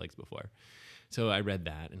shaved my legs before. So I read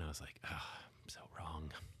that, and I was like, oh, I'm so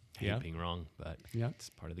wrong. I hate being wrong, but it's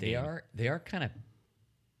part of the game. They are kind of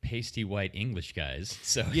pasty white English guys,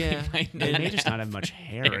 so and they just not have much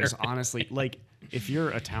hair. Is honestly like if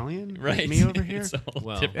you're Italian, like me over here,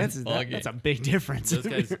 that's a big difference. Those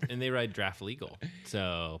guys, and they ride draft legal,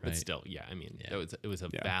 so but still, I mean, it was a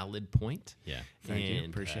valid point. Thank you,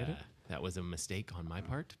 appreciate it. That was a mistake on my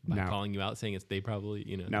part by calling you out, saying they probably,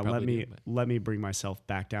 you know. Now let me bring myself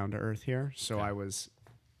back down to earth here. So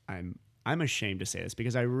I'm ashamed to say this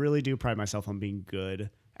because I really do pride myself on being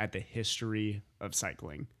good at the history of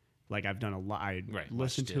cycling. Like I've done a lot. I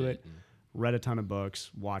listened to it, read a ton of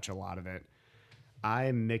books, watch a lot of it.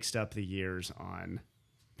 I mixed up the years on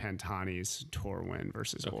Pantani's tour win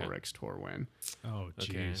versus Ulrich's tour win. Oh,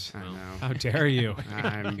 jeez. I know. How dare you?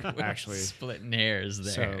 I'm actually splitting hairs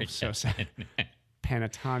there. So sad.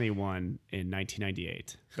 Pantani won in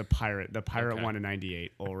 1998. The Pirate won in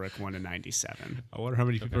 98. Ulrich won in 97. I wonder how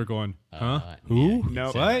many people are going, huh? Who? No.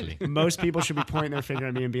 Exactly. What? Most people should be pointing their finger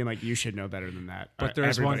at me and being like, you should know better than that. But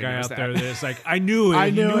there's one guy out there that's like, I knew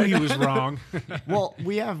it. He was wrong. Well,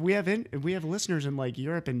 we have listeners in like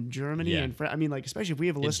Europe and Germany and I mean, like especially if we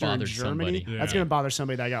have a listener in Germany, that's going to bother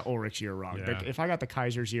somebody that got Ulrich's year wrong. Yeah. If I got the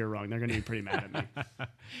Kaiser's year wrong, they're going to be pretty mad at me.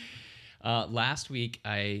 Last week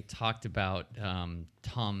I talked about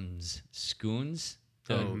Tom's Schoons.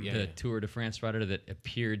 the Tour de France rider that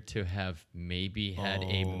appeared to have maybe had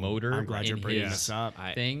a motor I'm glad you're in bringing his this up.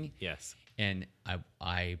 thing. Yes. And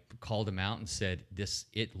I called him out and said,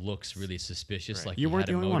 it looks really suspicious. Right. Like You he weren't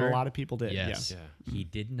had the only one. motor. A lot of people did. Yes. Yeah. He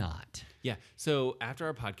did not. Yeah. So after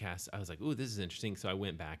our podcast, I was like, "Ooh, this is interesting." So I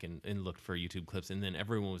went back and looked for YouTube clips, and then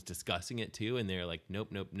everyone was discussing it too, and they're like, "Nope,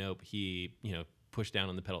 nope, nope." He, pushed down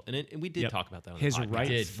on the pedal, and we did talk about that on His the podcast.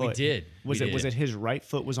 right foot. Was We it did. his right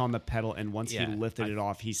foot was on the pedal, and once Yeah, he lifted it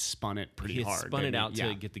off, he spun it pretty He hard. spun it didn't out he?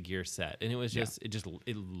 to get the gear set, and it was just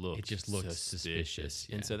it looked suspicious,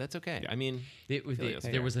 and so that's okay. Yeah. I mean,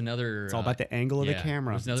 There was another. It's all about the angle of the yeah,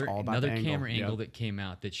 camera. There was It's all about the angle. camera angle Yep. that came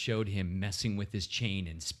out that showed him messing with his chain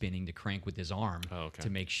and spinning the crank with his arm to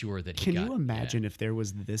make sure that he Can got. you imagine if there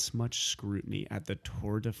was this much scrutiny at the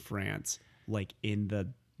Tour de France, like in the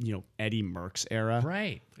Eddie Merckx era?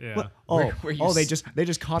 Right. Yeah. What? Where you they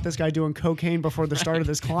just caught this guy doing cocaine before the start of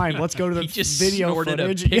this climb. Let's go to the He just video snorted a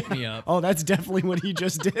footage. pick-me-up. Oh, that's definitely what he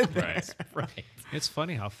just did. There. Right. It's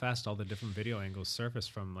funny how fast all the different video angles surface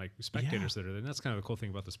from like spectators that are there. And that's kind of the cool thing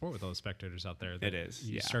about the sport with all the spectators out there. It is,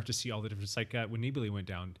 You yeah. start to see all the different. It's like when Nibali went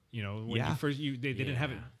down. When Yeah. they didn't have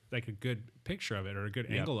it like a good picture of it or a good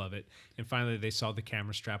angle of it, and finally they saw the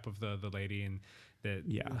camera strap of the lady and. That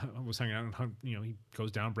was hanging out and hung, he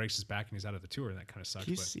goes down, breaks his back, and he's out of the tour. And that kind of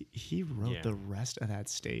sucks. He rode the rest of that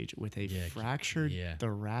stage with a fractured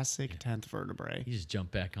thoracic 10th vertebrae. He just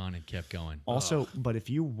jumped back on and kept going. Also, but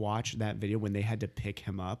if you watch that video when they had to pick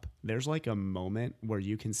him up, there's like a moment where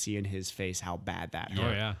you can see in his face how bad that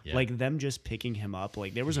hurt. Yeah. Like them just picking him up.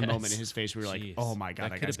 Like there was a moment in his face where you're like, Jeez. oh my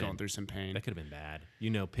God, that could've guy's been- going through some pain. That could have been bad.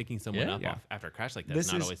 Picking someone up off after a crash like that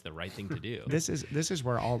is not always the right thing to do. This is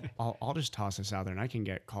where I'll just toss this out there, and I can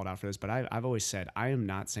get called out for this, but I've always said I am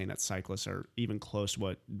not saying that cyclists are even close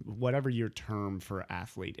to whatever your term for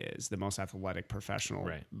athlete is, the most athletic professional,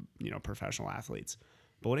 professional athletes.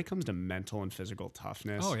 But when it comes to mental and physical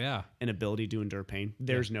toughness, and ability to endure pain,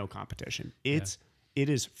 there's no competition. It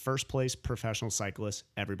is first place professional cyclists,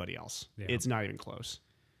 everybody else. Yeah. It's not even close.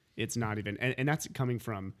 It's not even, and that's coming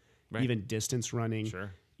from even distance running.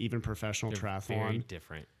 Sure. Even professional They're triathlon. very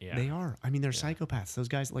different. Yeah. They are. I mean, they're psychopaths. Those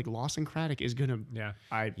guys, like Lawson Craddock, is gonna. Yeah.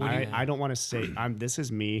 I don't want to say. This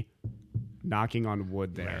is me knocking on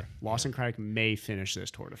wood there. Right. Lawson Craddock may finish this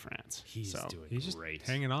Tour de France. He's so. doing He's just great.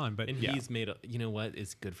 hanging on, but And he's made you know what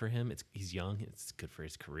is good for him? He's young. It's good for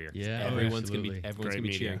his career. Yeah, everyone's gonna be absolutely.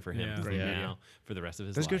 cheering for him Yeah. from now for the rest of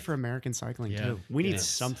his That's life. good for American cycling Yeah. too. We need Yes.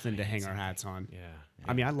 something to hang our hats on. Yeah.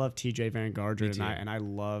 I mean, I love TJ Van Garderen too. and I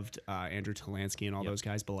loved Andrew Talansky and all those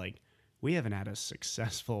guys, but like we haven't had a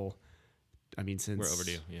successful. I mean, since We're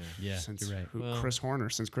overdue. Yeah. Yeah, Since you're right. Well- Chris Horner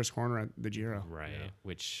at the Giro. Right.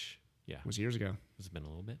 Which Was years ago. It's been a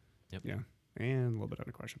little bit. Yep. Yeah. And a little bit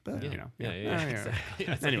under question. But, Yeah. you know. Yeah, exactly.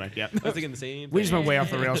 It's Anyway, like- yeah. I was thinking the same We just went thing. way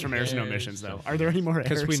off the rails from airs and Yeah, omissions, though. so- Are there any more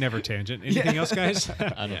because we errors? never tangent. Anything else, guys?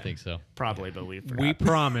 I don't think so. Probably, but we forgot. We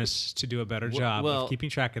promise to do a better job well- of keeping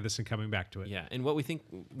track of this and coming back to it. Yeah, and what we think,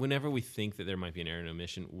 whenever we think that there might be an error and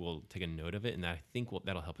omission, we'll take a note of it, and I think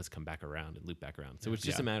that'll help us come back around and loop back around. So it's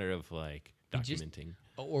just a matter of like documenting.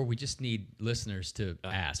 Or we just need listeners to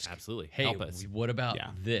ask. Absolutely. Hey, Help us. what about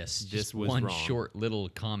this? This Just was one wrong. short little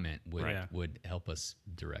comment would Right. would help us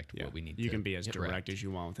direct what we need You to can be as correct. direct as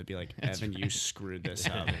you want with it. Be like, Evan, you screwed this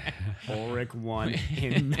up. Ulrich won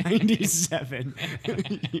in 97.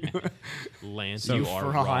 Lance, So you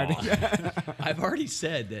are fraud. wrong. I've already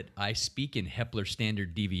said that I speak in Hepler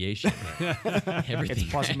standard deviation. Everything It's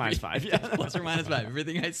plus or minus 5. Yeah. It's plus or minus 5.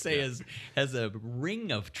 Everything I say has a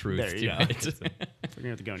ring of truth There you to go. it.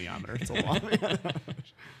 Forget the goniometer. It's a lot.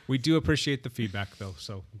 We do appreciate the feedback, though,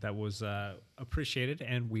 so that was appreciated,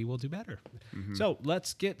 and we will do better. So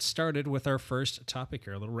let's get started with our first topic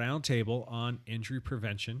here, a little roundtable on injury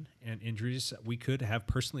prevention and injuries we could have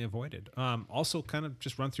personally avoided. Also, kind of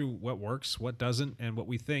just run through what works, what doesn't, and what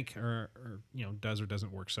we think or does or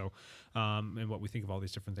doesn't work. So, and what we think of all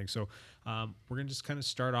these different things. So, we're gonna just kind of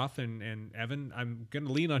start off, and Evan, I'm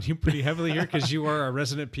gonna lean on you pretty heavily here because you are our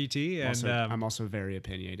resident PT, and Also, I'm also very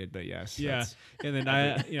opinionated, but yes. yeah, that's- and then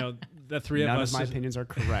the three None of of us. my opinions are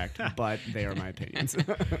correct, but they are my opinions.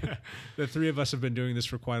 The three of us have been doing this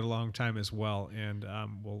for quite a long time as well, and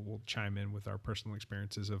we'll chime in with our personal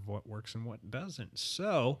experiences of what works and what doesn't.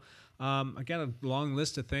 So I got a long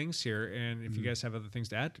list of things here, and if you guys have other things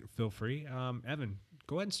to add, feel free. Evan,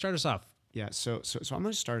 go ahead and start us off. Yeah, so I'm going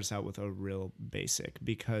to start us out with a real basic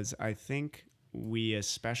because I think we,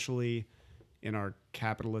 especially in our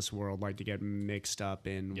capitalist world, like to get mixed up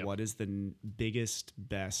in what is the biggest,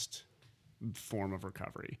 best form of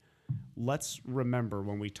recovery. Let's remember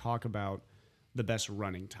when we talk about the best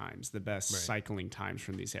running times, the best cycling times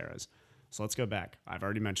from these eras, So let's go back. I've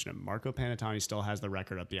already mentioned it. Marco Pantani still has the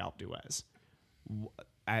record up the Alpe d'Huez.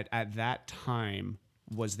 At that time,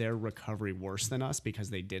 was their recovery worse than us because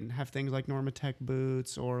they didn't have things like Normatec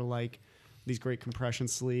boots or like these great compression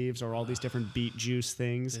sleeves or all these different beet juice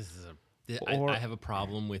things? I have a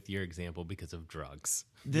problem with your example because of drugs.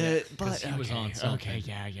 But he was on something. Okay,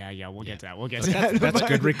 yeah. We'll get to that. We'll get to that. That's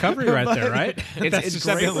good recovery right there, right? It's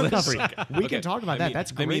great recovery. We can talk about that.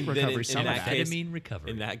 That's great recovery. In that case, Amphetamine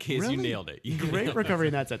recovery. In that case, you nailed it. Great recovery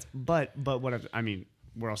in that sense. But what I mean,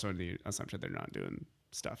 we're also under the assumption they're not doing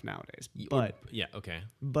stuff nowadays. But yeah, okay.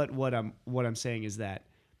 But what I'm saying is that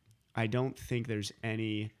I don't think there's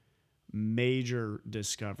any major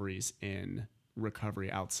discoveries in recovery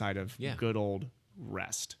outside of good old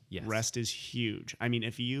rest. Yes. Rest is huge. I mean,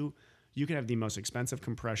 if you can have the most expensive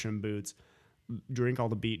compression boots, drink all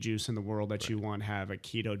the beet juice in the world that you want, have a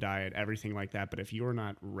keto diet, everything like that, but if you're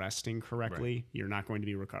not resting correctly, you're not going to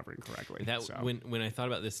be recovering correctly. When I thought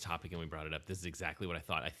about this topic and we brought it up, this is exactly what I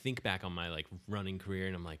thought. I think back on my like running career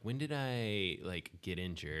and I'm like, when did I like get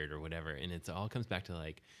injured or whatever? And it all comes back to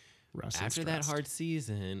like, after that hard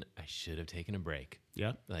season, I should have taken a break.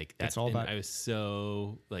 Yeah, like that's all about. I was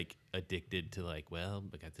so like addicted to like, well,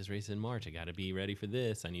 I got this race in March. I got to be ready for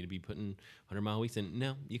this. I need to be putting 100-mile weeks in.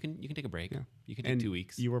 No, you can take a break. Yeah. You can take 2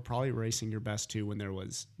 weeks. You were probably racing your best too when there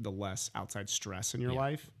was the less outside stress in your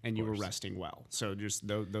life, and you were resting well. So just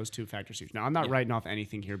those two factors. Huge. Now I'm not writing off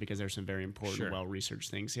anything here because there's some very important, well-researched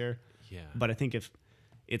things here. Yeah, but I think if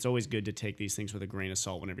it's always good to take these things with a grain of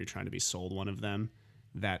salt whenever you're trying to be sold one of them.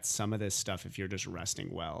 That some of this stuff, if you're just resting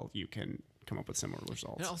well, you can come up with similar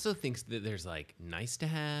results. I also think that there's like nice to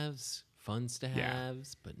haves, funs to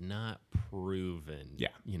haves, but not proven. Yeah.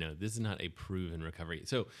 You know, this is not a proven recovery.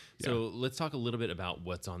 So let's talk a little bit about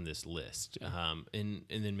what's on this list. And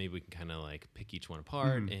then maybe we can kind of like pick each one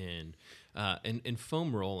apart. And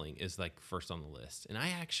foam rolling is like first on the list. And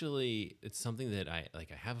it's something that I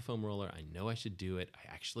have a foam roller. I know I should do it.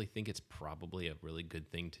 I actually think it's probably a really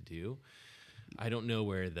good thing to do. I don't know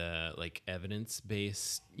where the like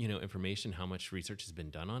evidence-based, information, how much research has been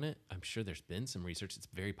done on it. I'm sure there's been some research. It's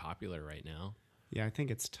very popular right now. Yeah, I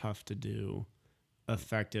think it's tough to do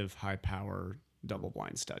effective, high-power,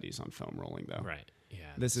 double-blind studies on foam rolling, though. Right.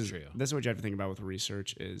 Yeah, this is true. This is what you have to think about with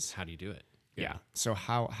research is how do you do it? Yeah. So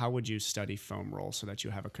how would you study foam roll so that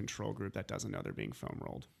you have a control group that doesn't know they're being foam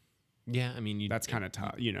rolled? Yeah, I mean, that's kind of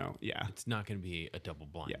tough, Yeah, it's not going to be a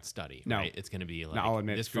double-blind study, no. right? It's going to be like I'll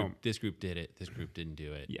admit, this group did it, this group didn't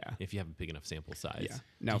do it. Yeah, if you have a big enough sample size. Yeah.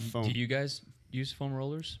 Now, do you guys use foam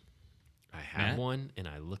rollers? I have one, and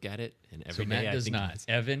I look at it, and every day Matt I does think not.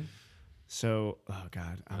 Evan. So, oh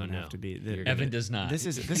God, I'm gonna have to be. Evan does not. This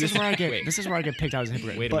is where I get. This is where I get picked out as a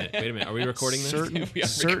hypocrite. Wait a minute. Are we recording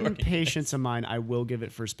this? Certain patients of mine, I will give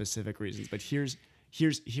it for specific reasons. But here's.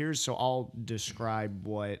 So I'll describe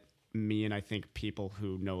what me and I think people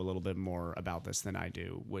who know a little bit more about this than I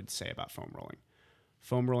do would say about foam rolling.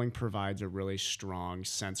 Foam rolling provides a really strong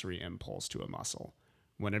sensory impulse to a muscle.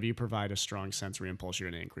 Whenever you provide a strong sensory impulse, you're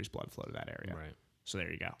going to increase blood flow to that area. Right. So there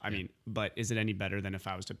you go. I mean, but is it any better than if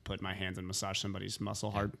I was to put my hands and massage somebody's muscle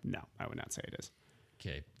hard? No, I would not say it is.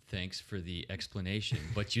 Okay, thanks for the explanation,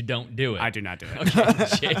 but you don't do it. I do not do it.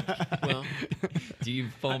 Okay, Jake. Well, do you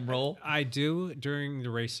foam roll? I do during the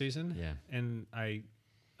race season. Yeah. And I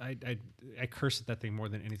curse at that thing more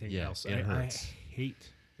than anything else. It hurts. I hate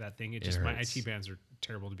that thing. It my hurts. IT bands are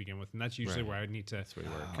terrible to begin with, and that's usually where I would need to.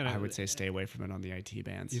 I would say stay away from it on the IT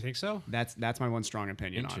bands. You think so? That's my one strong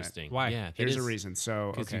opinion on it. Interesting. Why? Yeah, here's a reason.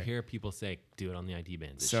 So because you hear people say do it on the IT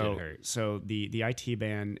bands. It should hurt. So the IT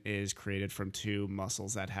band is created from two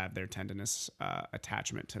muscles that have their tendinous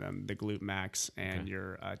attachment to them: the glute max and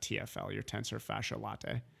your TFL, your tensor fascia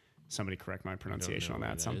latae. Somebody correct my pronunciation on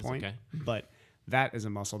that at some point. Okay. But that is a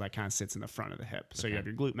muscle that kind of sits in the front of the hip. So you have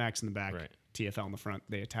your glute max in the back, TFL in the front.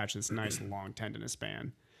 They attach this nice long tendinous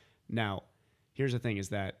band. Now, here's the thing is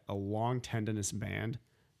that a long tendinous band,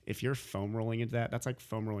 if you're foam rolling into that, that's like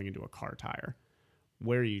foam rolling into a car tire.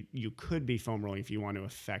 Where you could be foam rolling if you want to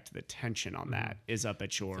affect the tension on that is up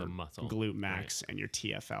at your glute max and your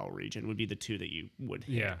TFL region would be the two that you would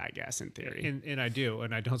hit, I guess, in theory. And I do,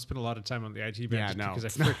 and I don't spend a lot of time on the IT band because I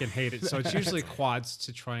freaking hate it. So it's usually quads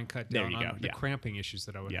to try and cut down on the cramping issues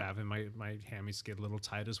that I would have, and my hammies get a little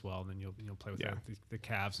tight as well, and then you'll play with the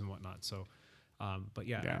calves and whatnot. So. But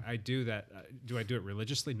I do that. Do I do it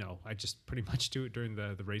religiously? No, I just pretty much do it during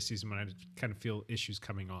the race season when I kind of feel issues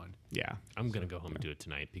coming on. Yeah, I'm gonna go home and do it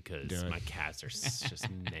tonight because my calves are just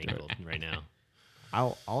mangled right now.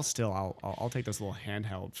 I'll take those little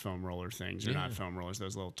handheld foam roller things, or not foam rollers,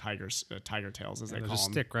 those little tiger tails as they call just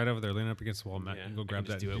them. stick right over there, lean up against the wall, Matt, and go grab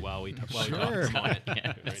that. Do it while we talk. Sure.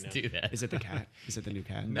 Yeah, let's do that. Is it the cat? Is it the new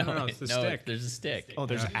cat? No, it's the stick. There's a stick. Oh,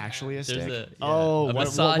 there's actually a stick. a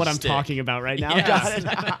what I'm stick. talking about right now. Yes.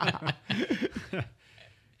 Got it.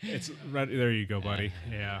 It's right there. You go, buddy.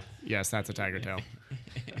 Yeah. Yes, that's a tiger tail.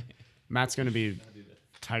 Matt's going to be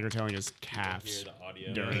tiger tailing his calves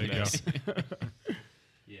during this.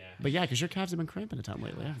 Yeah. But yeah, because your calves have been cramping a ton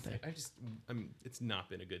lately, haven't they? It's not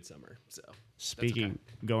been a good summer. So Speaking,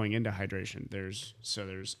 going into hydration, there is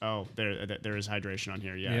hydration on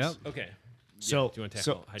here. Yes. Yep. okay. So, do you want to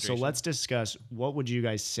tackle hydration? so let's discuss, what would you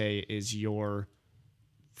guys say is your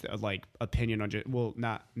opinion on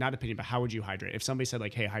not opinion, but how would you hydrate? If somebody said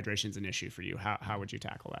like, hey, hydration's an issue for you, how would you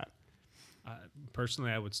tackle that?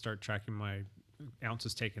 Personally, I would start tracking my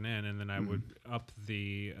ounces taken in, and then I would up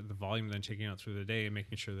the volume then taking out through the day, and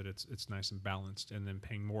making sure that it's nice and balanced, and then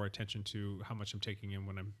paying more attention to how much I'm taking in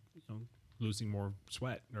when I'm losing more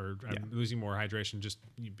sweat, or I'm losing more hydration just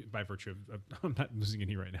by virtue of I'm not losing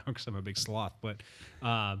any right now because I'm a big sloth. But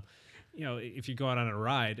if you go out on a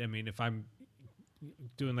ride, I mean, if I'm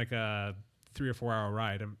doing like a 3 or 4 hour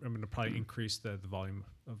ride, I'm going to probably increase the volume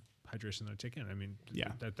of hydration that I take in. I mean,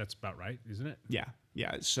 that's about right, isn't it? Yeah.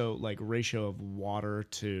 So like ratio of water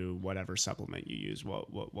to whatever supplement you use,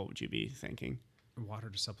 what would you be thinking? Water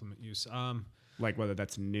to supplement use. Like whether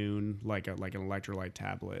that's Noon, like an electrolyte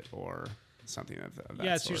tablet, or something of that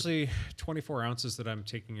yeah, it's sort. usually 24 ounces that I'm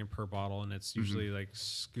taking in per bottle, and it's usually like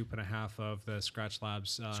scoop and a half of the Scratch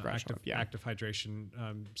Labs active hydration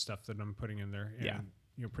stuff that I'm putting in there. And,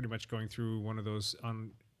 pretty much going through one of those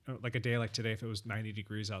on like a day like today, if it was 90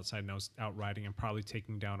 degrees outside and I was out riding, I'm probably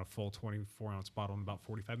taking down a full 24-ounce bottle in about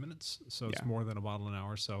 45 minutes. So it's more than a bottle an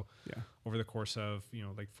hour. So over the course of,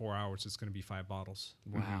 like 4 hours, it's going to be 5 bottles.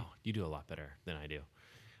 Wow. You do a lot better than I do.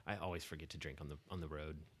 I always forget to drink on the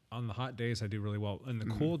road. On the hot days, I do really well. In the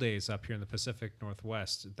cool days up here in the Pacific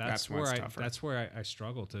Northwest, that's where I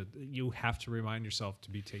struggle to. You have to remind yourself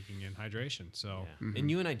to be taking in hydration. So,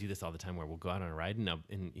 and you and I do this all the time, where we'll go out on a ride, and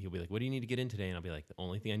he'll be like, "What do you need to get in today?" And I'll be like, "The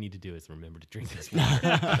only thing I need to do is remember to drink this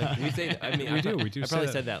water." We say, I mean, we do. I probably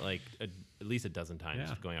said that like at least a dozen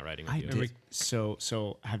times going out riding with you.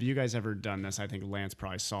 So have you guys ever done this? I think Lance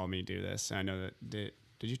probably saw me do this. I know that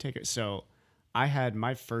did you take it? So I had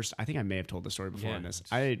my first, I think I may have told the story before in this.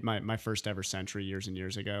 I had my first ever Century years and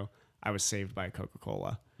years ago. I was saved by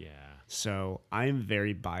Coca-Cola. Yeah. So I'm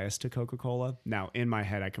very biased to Coca-Cola. Now, in my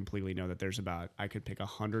head, I completely know that I could pick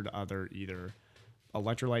 100 other either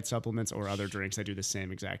electrolyte supplements or other drinks that do the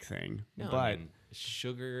same exact thing. No, but I mean,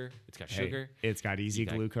 sugar, it's got sugar. It's got easy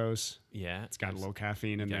glucose. Yeah. It's got low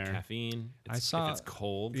caffeine in there. Caffeine. If it's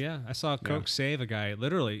cold. Yeah, I saw Coke save a guy.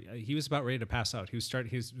 Literally, he was about ready to pass out.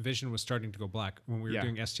 His vision was starting to go black. When we were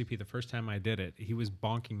doing STP the first time I did it, he was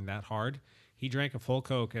bonking that hard. He drank a full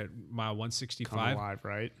Coke at mile 165. Come alive,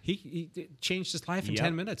 right? He changed his life in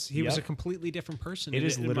 10 minutes. He was a completely different person. It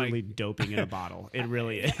is literally doping in a bottle. It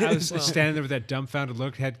really is. I was standing there with that dumbfounded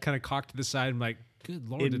look, head kind of cocked to the side. I'm like, good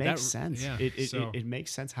Lord. It makes sense. Yeah, it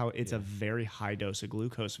makes sense how it's a very high dose of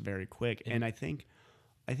glucose very quick. And I think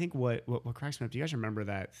what cracks me up, do you guys remember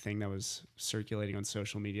that thing that was circulating on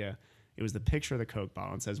social media? It was the picture of the Coke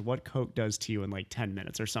bottle and says, what Coke does to you in like 10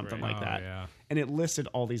 minutes or something like that. Yeah. And it listed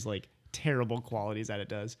all these like terrible qualities that it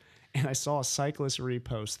does. And I saw a cyclist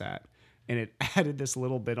repost that, and it added this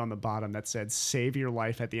little bit on the bottom that said, save your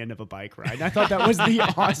life at the end of a bike ride. And I thought that was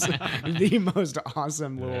the most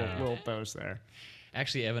awesome little post there.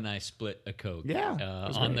 Actually, Evan and I split a Coke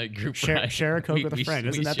on the group ride. Share a Coke with a friend.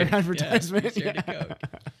 Isn't that their advertisement? We shared a Coke.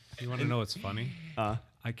 You want to know what's funny?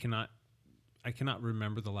 I cannot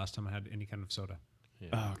remember the last time I had any kind of soda. Yeah.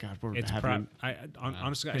 Oh God,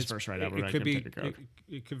 honestly, his first ride ever.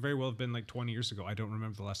 It could very well have been like 20 years ago. I don't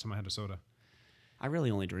remember the last time I had a soda. I really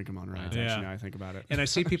only drink them on rides. Actually, now I think about it. And I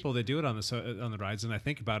see people that do it on the rides, and I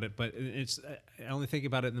think about it, but I only think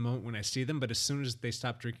about it in the moment when I see them. But as soon as they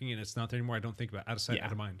stop drinking and it's not there anymore, I don't think about it. Out of sight,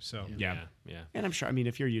 out of mind. So yeah. And I'm sure. I mean,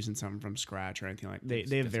 if you're using something from scratch or anything like,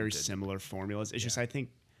 they have very similar formulas. It's just I think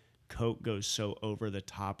Coke goes so over the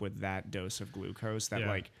top with that dose of glucose that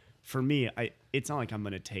like. For me, it's not like I'm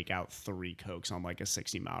going to take out 3 Cokes on like a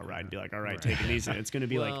 60-mile ride and be like, all right, taking these in. It's going to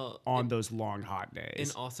be like on those long, hot days.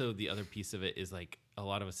 And also the other piece of it is like a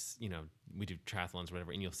lot of us, we do triathlons or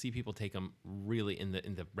whatever, and you'll see people take them really in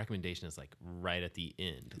the recommendation is like right at the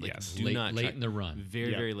end. Like late in the run.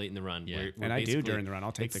 Very, very late in the run. Yeah. And I do during the run.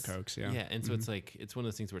 I'll take the Cokes. Yeah. Yeah. And so it's like, it's one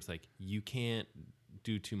of those things where it's like, you can't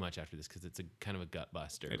do too much after this because it's a kind of a gut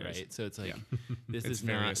buster, It right? is. So it's like It's this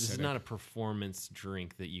very is acidic. not a performance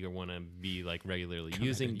drink that you want to be like regularly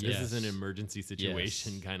using. This is an emergency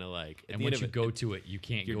situation, kind of like. And once you go to it, you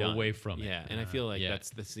can't you're go done. away from it. Yeah, and I feel like Yeah.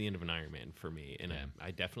 that's the end of an Ironman for me. And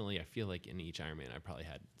I feel like in each Ironman, I probably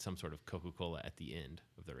had some sort of Coca-Cola at the end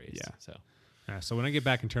of the race. Yeah. So. So when I get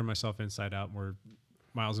back and turn myself inside out, we're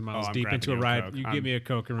miles and miles I'm deep grabbing into a you a ride. Coke. You give me a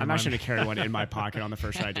Coke and I'm remind actually me. going to carry one in my pocket on the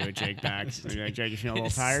first ride to a Jake back. Like, Jake, you feel a little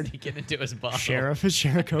tired? Sneak it into his bottle. Share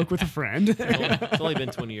a Coke with a friend. It's only been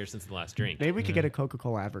 20 years since the last drink. Maybe we could get a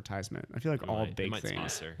Coca-Cola advertisement. I feel like all They big might things.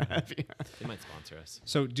 sponsor. They might sponsor us.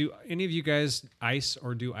 So, do any of you guys ice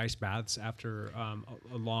or do ice baths after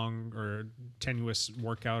a long or tenuous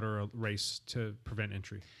workout or a race to prevent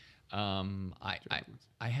injury?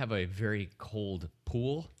 I have a very cold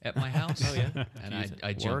pool at my house. Oh, yeah? And Use it.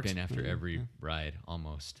 I jump Works. in after every ride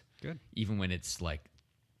almost. Good. Even when it's like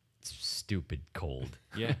stupid cold.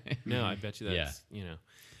 Yeah. No, I bet you Yeah. that's,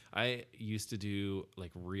 I used to do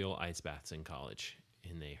like real ice baths in college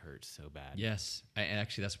and they hurt so bad. Yes. And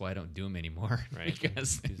actually, that's why I don't do them anymore. Right.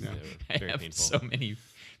 Because They were I very have painful. so many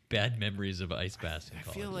bad memories of ice baths in I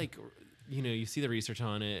college. feel like, you see the research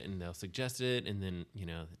on it and they'll suggest it. And then,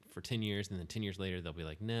 for 10 years and then 10 years later, they'll be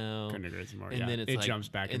like, no. Couldn't agree with you more. And Yeah. then it's It like, jumps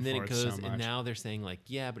back and then forth it goes, so much. and now they're saying like,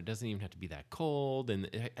 yeah, but it doesn't even have to be that cold. And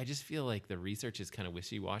I just feel like the research is kind of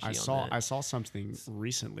wishy-washy on that. I saw something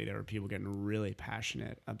recently. There were people getting really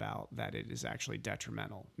passionate about that it is actually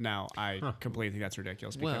detrimental. Now, I completely think that's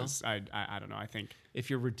ridiculous Well- because I don't know. I think If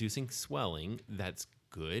you're reducing swelling, that's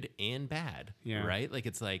good and bad, Yeah. right? Like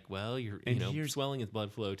it's like, well, swelling is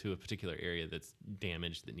blood flow to a particular area that's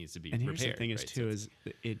damaged that needs to be And repaired. here's the thing is right? too is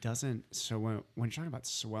it doesn't. So when you're talking about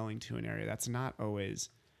swelling to an area, that's not always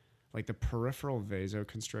like the peripheral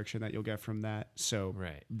vasoconstriction that you'll get from that. So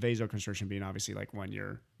vasoconstriction being obviously like when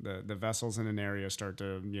the vessels in an area start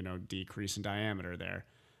to decrease in diameter there.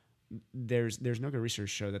 There's no good research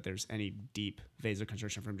to show that there's any deep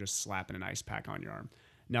vasoconstriction from just slapping an ice pack on your arm.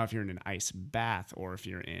 Now, if you're in an ice bath or if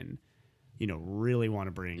you're in, really want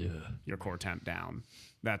to bring your core temp down,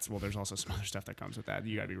 there's also some other stuff that comes with that.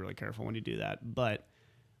 You got to be really careful when you do that. But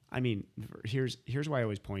I mean, here's why I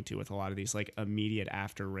always point to with a lot of these like immediate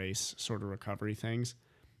after race sort of recovery things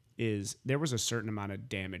is there was a certain amount of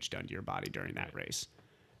damage done to your body during that race.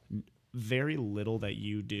 Very little that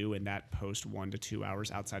you do in that post 1 to 2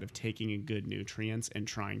 hours outside of taking in good nutrients and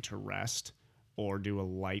trying to rest or do a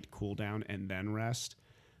light cool down and then rest.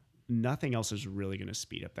 Nothing else is really going to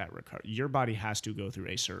speed up that recovery. Your body has to go through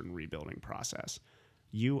a certain rebuilding process.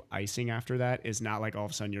 You icing after that is not like all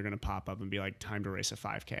of a sudden you're going to pop up and be like, time to race a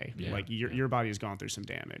 5K. Yeah. Like your body has gone through some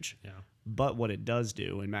damage. Yeah. But what it does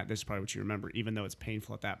do, and Matt, this is probably what you remember, even though it's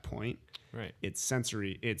painful at that point, Right. it's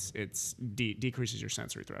sensory, decreases your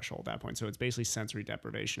sensory threshold at that point. So it's basically sensory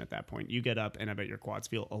deprivation at that point. You get up and I bet your quads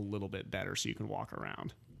feel a little bit better so you can walk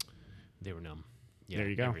around. They were numb. Yeah, There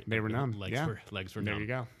you go. They were numb. Legs Yeah. were numb. There you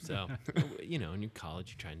go. So, in your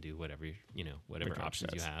college, you try and do whatever coach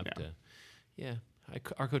options you says. have Yeah. to.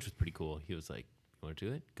 Our coach was pretty cool. He was like, "You want to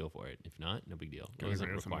do it? Go for it. If not, no big deal." It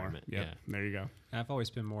wasn't a requirement. Yep. Yeah. There you go. I've always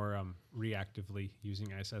been more reactively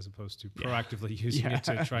using ice as opposed to proactively using it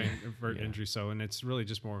to try and avert injury. So, and it's really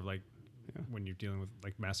just more of like when you're dealing with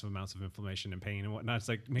like massive amounts of inflammation and pain and whatnot. It's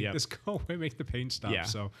like make this go away, make the pain stop. Yeah.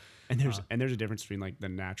 So, and there's a difference between like the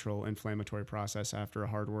natural inflammatory process after a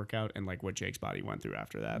hard workout and like what Jake's body went through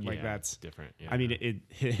after that. Like Yeah, that's different. Yeah. I mean,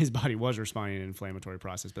 his body was responding to an inflammatory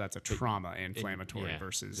process, but that's a trauma inflammatory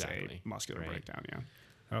versus exactly. a muscular breakdown.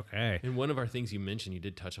 Yeah. okay. And one of our things you mentioned, you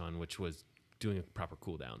did touch on, which was doing a proper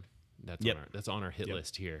cool down. That's on our hit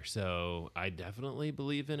list here. So I definitely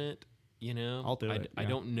believe in it. I'll do it. I Yeah,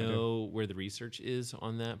 don't I know where the research is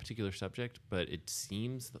on that particular subject, but it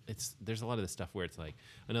seems there's a lot of the stuff where it's like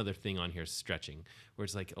another thing on here is stretching, where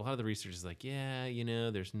it's like a lot of the research is like,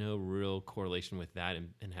 there's no real correlation with that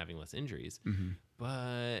and having less injuries. Mm-hmm.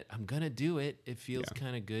 But I'm gonna do it. It feels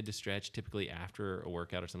kind of good to stretch. Typically after a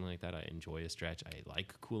workout or something like that, I enjoy a stretch. I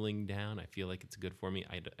like cooling down. I feel like it's good for me.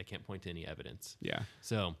 I can't point to any evidence. Yeah.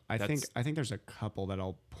 So I think there's a couple that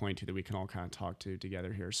I'll point to that we can all kind of talk to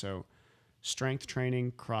together here. So strength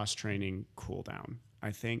training, cross training, cool down. I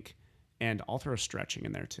think, and I'll throw stretching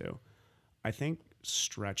in there too. I think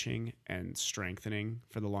stretching and strengthening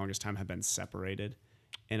for the longest time have been separated.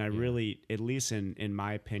 And I really, at least in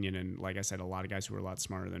my opinion, and like I said, a lot of guys who are a lot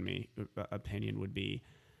smarter than me, opinion would be,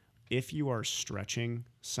 if you are stretching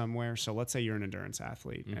somewhere, so let's say you're an endurance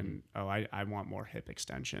athlete and, I want more hip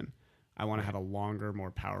extension. I want to have a longer, more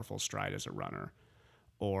powerful stride as a runner.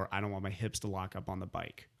 Or I don't want my hips to lock up on the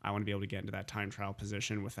bike. I want to be able to get into that time trial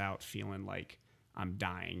position without feeling like I'm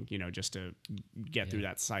dying, just to get through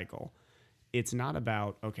that cycle. It's not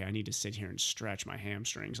about, okay, I need to sit here and stretch my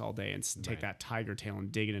hamstrings all day and take that tiger tail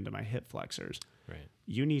and dig it into my hip flexors. Right.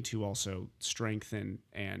 You need to also strengthen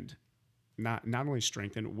and not only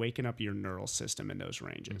strengthen, waken up your neural system in those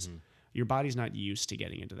ranges. Your body's not used to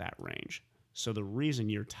getting into that range. So the reason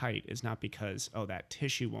you're tight is not because, that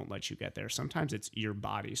tissue won't let you get there. Sometimes it's your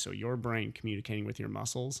body. So your brain communicating with your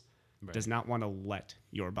muscles does not want to let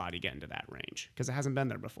your body get into that range because it hasn't been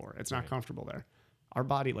there before. It's not comfortable there. Our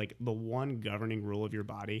body, like the one governing rule of your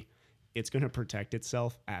body, it's going to protect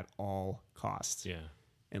itself at all costs. Yeah.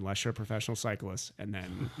 Unless you're a professional cyclist and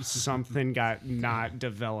then something got not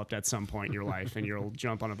developed at some point in your life and you'll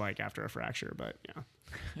jump on a bike after a fracture. But yeah.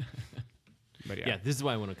 This is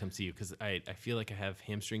why I want to come see you, because I feel like I have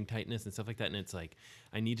hamstring tightness and stuff like that. And it's like,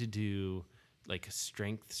 I need to do like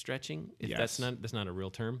strength stretching. If that's not a real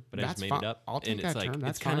term, but I just made it up. I'll take and that it's like, term.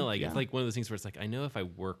 That's it's kind of fine. like, Yeah. it's like one of those things where it's like, I know if I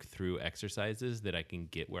work through exercises that I can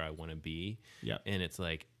get where I want to be. Yeah. And it's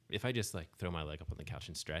like, if I just like throw my leg up on the couch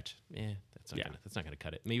and stretch, that's not gonna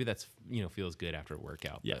cut it. Maybe that's feels good after a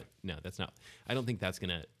workout. Yeah. But no, that's not. I don't think that's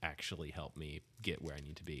gonna actually help me get where I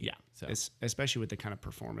need to be. Yeah. So Especially with the kind of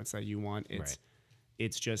performance that you want.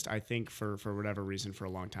 It's just, I think for whatever reason, for a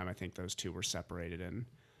long time, I think those two were separated. And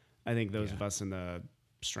I think those of us in the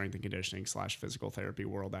strength and conditioning / physical therapy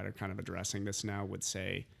world that are kind of addressing this now would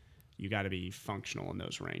say, you got to be functional in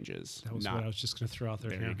those ranges. That was what I was just going to throw out there.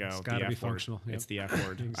 There you go. It's got to be functional. It's the F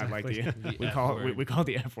word. Exactly. I like we call it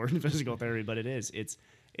the F word in physical therapy, but it is.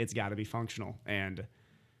 It's got to be functional. And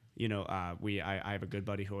I have a good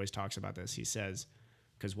buddy who always talks about this. He says,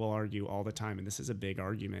 because we'll argue all the time, and this is a big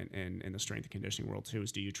argument in the strength and conditioning world too,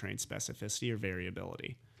 is do you train specificity or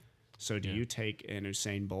variability? So do you take an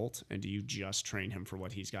Usain Bolt and do you just train him for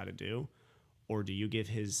what he's got to do? Or do you give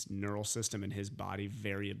his neural system and his body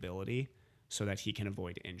variability so that he can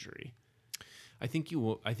avoid injury? I think you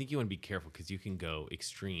want to be careful because you can go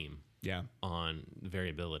extreme on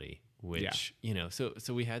variability, which,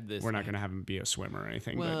 so we had this. We're not going to have him be a swimmer or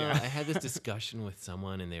anything. Well, but I had this discussion with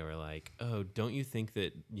someone and they were like, oh, don't you think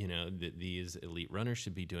that, that these elite runners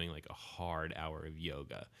should be doing like a hard hour of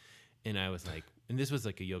yoga? And I was like, and this was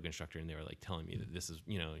like a yoga instructor, and they were like telling me that this is,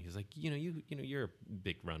 he's like, you're a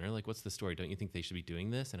big runner. Like, what's the story? Don't you think they should be doing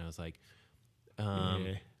this? And I was like,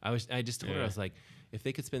 I just told her, I was like, if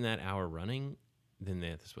they could spend that hour running, then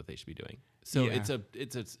that's what they should be doing. So it's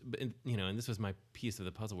and this was my piece of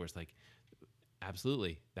the puzzle where it's like,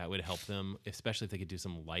 absolutely, that would help them, especially if they could do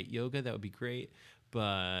some light yoga, that would be great.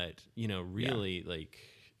 But, really like,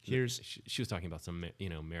 she was talking about some,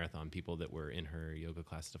 marathon people that were in her yoga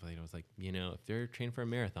class stuff like that. I was like, if they're training for a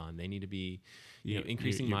marathon, they need to be,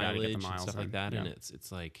 increasing mileage and stuff like that. Yeah. And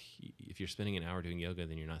it's like, if you're spending an hour doing yoga,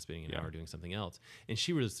 then you're not spending an hour doing something else. And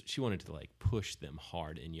she wanted to like push them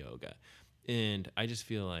hard in yoga. And I just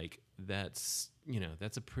feel like that's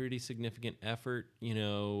a pretty significant effort.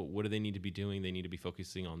 What do they need to be doing? They need to be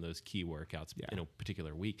focusing on those key workouts in a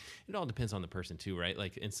particular week. It all depends on the person too, right?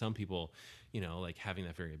 Like, in some people, like having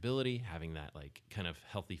that variability, having that like kind of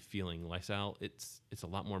healthy feeling lifestyle, it's a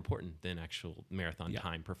lot more important than actual marathon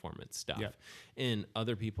time performance stuff. Yeah. And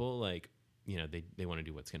other people, like, they want to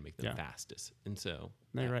do what's going to make them fastest. And so,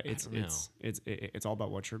 no, you're right. It's all about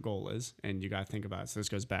what your goal is, and you got to think about it. So this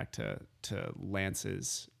goes back to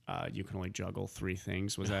Lance's. You can only juggle 3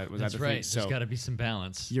 things. Was that That's the right. thing? So there's got to be some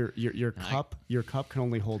balance. Your cup can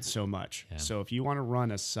only hold so much. Yeah. So if you want to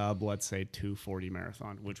run a sub, let's say 2:40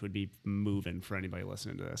 marathon, which would be moving for anybody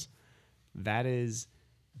listening to this, that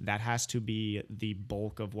has to be the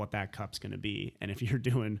bulk of what that cup's going to be. And if you're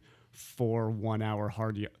doing 4 1-hour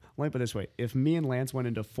hard, let me put it this way: if me and Lance went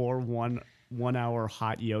into 4 1-hour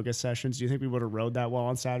hot yoga sessions, do you think we would have rode that well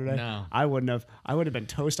on Saturday? No, I wouldn't have. I would have been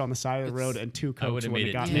toast on the side of the road, and 2 Cokes. I would have made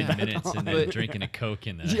it 10 minutes and then drinking a Coke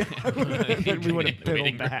in the. We would have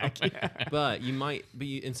piddled back. Yeah. But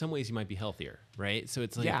in some ways you might be healthier, right? So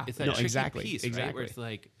it's like it's that tricky piece, right? Where it's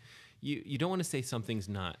like you don't want to say something's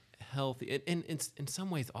not healthy, and in some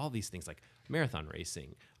ways all these things like marathon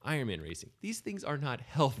racing, Ironman racing, these things are not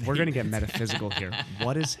healthy. We're gonna get metaphysical here.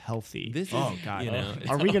 What is healthy? God, you know,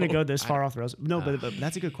 are we gonna go this far off the rails? No, but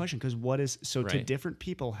that's a good question, because what is to different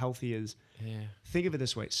people healthy is. Think of it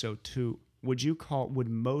this way. So would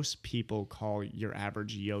most people call your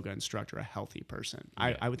average yoga instructor a healthy person?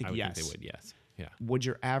 Yeah, I would think yes. Think they would, yes. Yeah. Would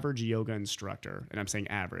your average yoga instructor, and I'm saying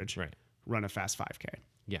average, run a fast 5K?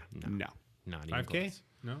 Yeah. No. Not even 5K? close.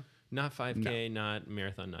 No. Not 5K, not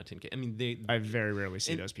marathon, not 10K. I mean, I very rarely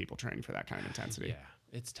see those people training for that kind of intensity. Yeah,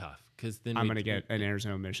 it's tough because then I'm going to get an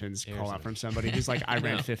Arizona Missions call out from somebody who's like, I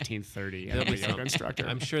ran 15:30 as a yoga instructor.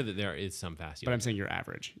 I'm sure that there is some fast yoga. But I'm saying your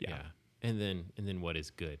average. Yeah. And then what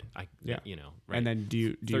is good? You know, right? And then do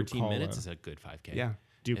you 13 call minutes is a good 5K. Yeah.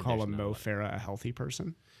 Do you And call a there's not Mo lot. Farah a healthy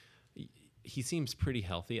person? He seems pretty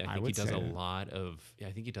healthy. I think he would does say a that. lot of. I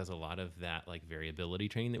think he does a lot of that like variability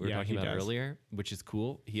training that we were Yeah, talking he about does. earlier, which is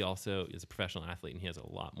cool. He also is a professional athlete, and he has a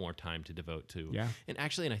lot more time to devote to. Yeah. And I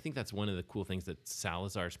think that's one of the cool things that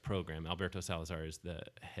Salazar's program. Alberto Salazar is the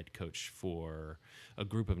head coach for a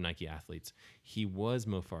group of Nike athletes. He was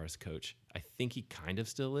Mo Farah's coach. I think he kind of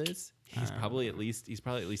still is. He's probably at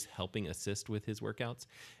least helping assist with his workouts,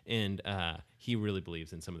 and he really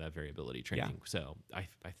believes in some of that variability training. So I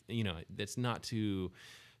that's not to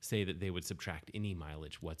say that they would subtract any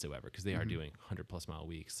mileage whatsoever, because they are doing 100+ mile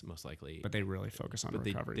weeks most likely. But they really focus on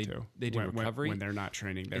recovery too. They do recovery when they're not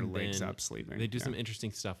training their and legs then up sleeping. They do Yeah. some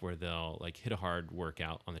interesting stuff where they'll like hit a hard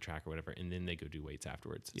workout on the track or whatever, and then they go do weights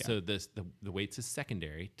afterwards. Yeah. So the weights is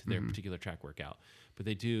secondary to their particular track workout, but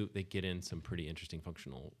they get in some pretty interesting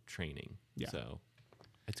functional training. Yeah. So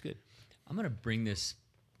it's good. I'm going to bring this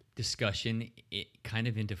discussion kind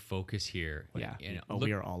of into focus here. Yeah. You know,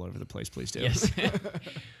 we are all over the place. Please do. Yes.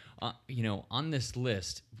 You know, on this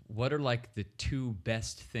list, what are like the 2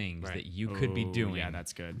 best things that you could be doing? Yeah,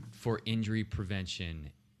 that's good. For injury prevention.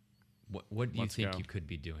 What do you Let's think go. you could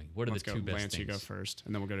be doing? What are Let's the go. 2 best Lance, things? you go first,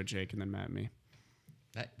 and then we'll go to Jake, and then Matt and me.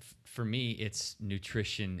 For me, it's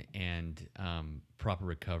nutrition and proper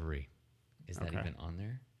recovery. Is that even on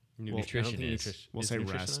there? Nutrition is. We'll is say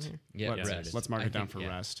nutrition rest. on here? Yeah, let's, rest. Let's mark I it down think, for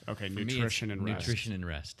rest. Okay, For me, it's nutrition and rest. Nutrition and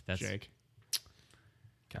rest. That's Jake.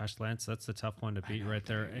 Gosh, Lance, that's a tough one to beat right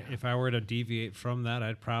there. If I were to deviate from that,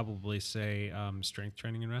 I'd probably say strength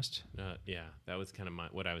training and rest. Yeah, that was kind of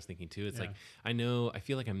what I was thinking too. It's Yeah. like I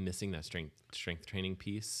feel like I'm missing that strength training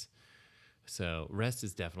piece. So rest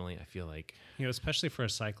is definitely, I feel like, You know, especially for a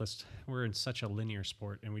cyclist, we're in such a linear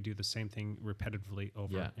sport, and we do the same thing repetitively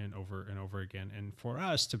over and over and over again. And for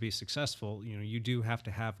us to be successful, you know, you do have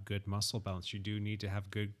to have good muscle balance. You do need to have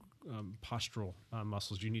good postural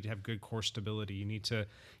muscles. You need to have good core stability. You need to,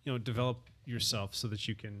 you know, develop yourself so that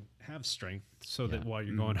you can have strength, so that while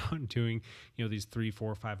you're going out and doing, you know, these 3,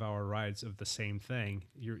 4, 5 hour rides of the same thing,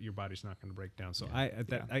 your body's not going to break down. So I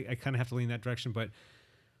kind of have to lean that direction, but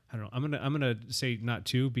I don't know. I'm gonna say not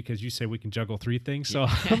 2, because you say we can juggle 3 things. So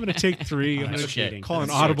I'm gonna take 3. I'm gonna call an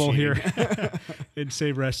audible here and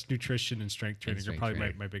say rest, nutrition, and strength training are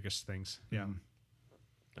probably my biggest things. Yeah.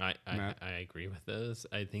 I agree with those.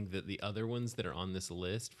 I think that the other ones that are on this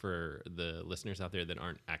list, for the listeners out there that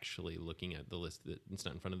aren't actually looking at the list, that it's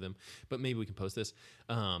not in front of them, but maybe we can post this.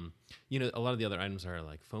 You know, a lot of the other items are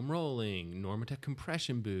like foam rolling, Normatec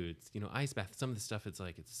compression boots, you know, ice bath. Some of the stuff, it's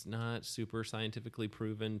like it's not super scientifically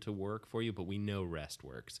proven to work for you, but we know rest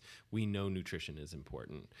works. We know nutrition is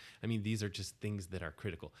important. I mean, these are just things that are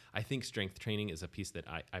critical. I think strength training is a piece that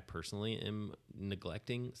I personally am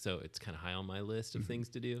neglecting, so it's kind of high on my list of things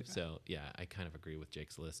to do. So yeah, I kind of agree with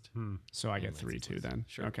Jake's list. So I get 3 too then.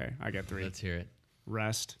 Sure. Okay, I get 3. Let's hear it.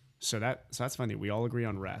 Rest. So that's funny. We all agree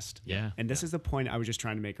on rest. Yeah. And this is the point I was just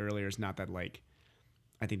trying to make earlier. Is not that like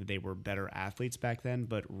I think that they were better athletes back then,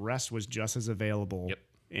 but rest was just as available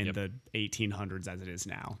in the 1800s as it is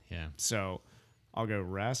now. Yeah. So I'll go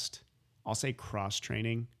rest. I'll say cross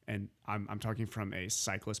training, and I'm talking from a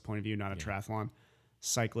cyclist point of view, not a triathlon.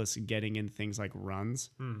 Cyclists getting in things like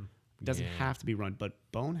runs. It doesn't have to be run, but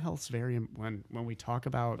bone health's very when we talk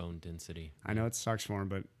about bone density. I know it sucks for him,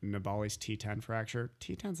 but Nibali's T10 fracture.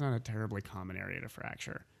 T10's not a terribly common area to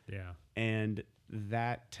fracture. Yeah. And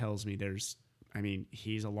that tells me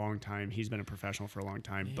he's been a professional for a long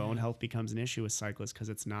time. Yeah. Bone health becomes an issue with cyclists because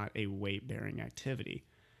it's not a weight-bearing activity.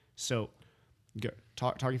 So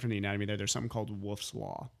talking from the anatomy there's something called Wolff's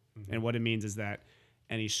Law. Mm-hmm. And what it means is that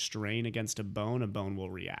any strain against a bone will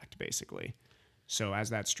react, basically. So as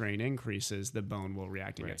that strain increases, the bone will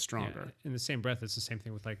react and get stronger. Yeah. In the same breath, it's the same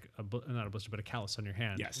thing with like not a blister, but a callus on your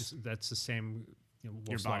hand. Yes. That's the same. You know,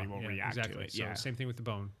 your body will react to it. So same thing with the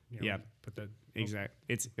bone. You know, put the exactly.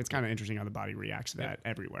 It's kind of interesting how the body reacts to that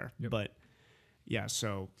everywhere. Yep. But yeah,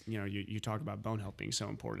 so you know, you talk about bone health being so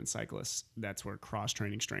important in cyclists. That's where cross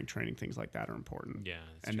training, strength training, things like that are important. Yeah.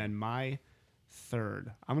 And then my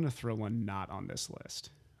third, I'm going to throw one not on this list.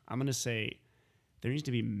 I'm going to say there needs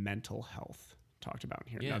to be mental health talked about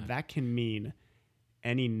here. Yeah. Now that can mean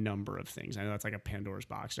any number of things. I know that's like a Pandora's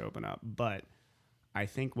box to open up, but I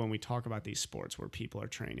think when we talk about these sports where people are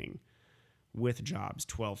training with jobs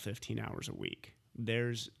 12, 15 hours a week,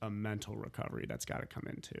 there's a mental recovery that's got to come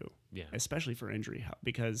into, especially for injury help.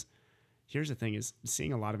 Because here's the thing is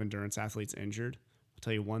seeing a lot of endurance athletes injured, I'll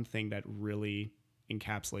tell you one thing that really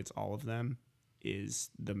encapsulates all of them is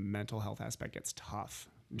the mental health aspect gets tough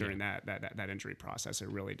during that injury process. It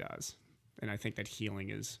really does. And I think that healing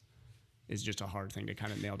is is just a hard thing to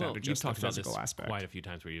kind of nail down Well, to you've just the talked about physical this aspect. quite a few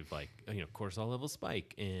times where you've cortisol level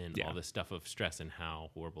spike and all this stuff of stress and how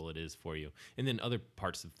horrible it is for you. And then other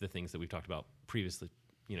parts of the things that we've talked about previously,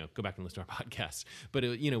 go back and listen to our podcast. But,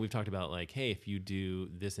 we've talked about like, hey, if you do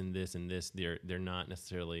this and this and this, they're not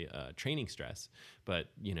necessarily training stress, but,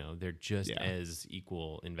 they're just as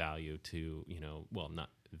equal in value to, well, not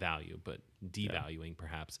value, but devaluing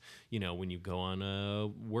perhaps, when you go on a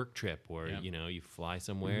work trip or, you fly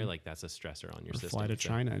somewhere, like that's a stressor on your system. Fly to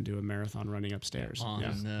China and do a marathon running upstairs. On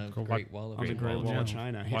the Go Great Wall of on the Great Wall of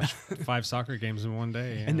China. Watch 5 soccer games in one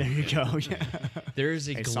day. And there you go. Yeah. There's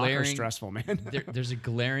a soccer's glaring stressful, man. there's a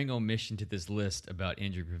glaring omission to this list about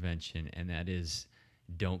injury prevention, and that is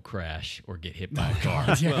don't crash or get hit by a car.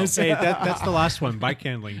 Well, hey, that's the last one. Bike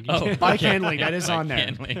handling. Bike handling, that is on there.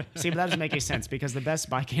 handling. See, but that doesn't make any sense because the best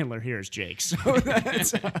bike handler here is Jake. So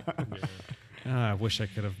that's I wish I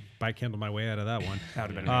could have bike handled my way out of that one. That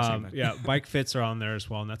would have been amazing. Bike fits are on there as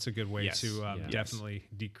well, and that's a good way Yes. to definitely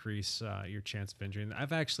decrease your chance of injury. And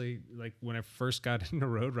I've actually, like, when I first got into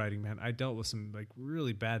road riding, man, I dealt with some like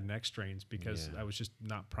really bad neck strains because I was just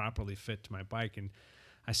not properly fit to my bike, and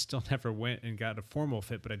I still never went and got a formal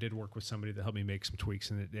fit, but I did work with somebody that helped me make some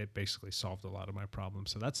tweaks, and it basically solved a lot of my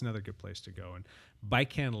problems. So that's another good place to go. And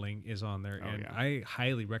bike handling is on there, and I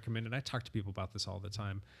highly recommend it. I talk to people about this all the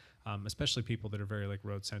time, especially people that are very like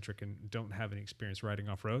road centric and don't have any experience riding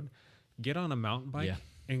off road. Get on a mountain bike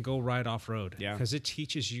and go ride off road because it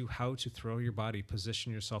teaches you how to throw your body,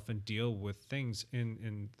 position yourself, and deal with things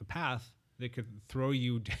in the path that could throw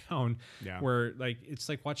you down. Where like it's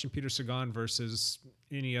like watching Peter Sagan versus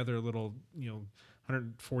any other little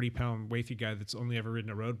 140-pound wafy guy that's only ever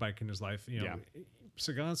ridden a road bike in his life.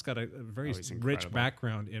 Sagan's got a very rich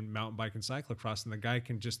background in mountain bike and cyclocross, and the guy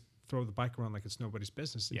can just throw the bike around like it's nobody's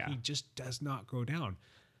business. And he just does not go down.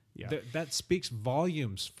 That speaks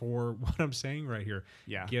volumes for what I'm saying right here.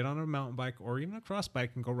 Get on a mountain bike or even a cross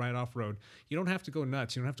bike and go ride off road. You don't have to go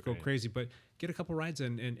nuts. You don't have to go crazy, but get a couple rides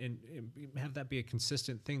in and have that be a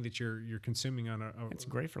consistent thing that you're consuming on a it's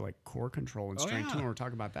great for like core control and strength too when we're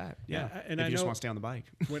talking about that. And if I you just know want to stay on the bike.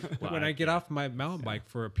 When I get off my mountain bike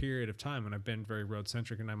for a period of time, and I've been very road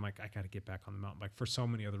centric, and I'm like, I got to get back on the mountain bike for so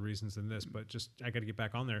many other reasons than this, but just I got to get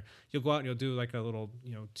back on there. You'll go out and you'll do like a little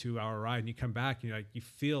 2-hour ride, and you come back and you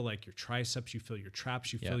feel like your triceps, you feel your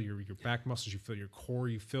traps, you feel your back muscles, you feel your core,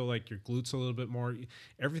 you feel like your glutes a little bit more.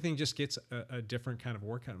 Everything just gets a different kind of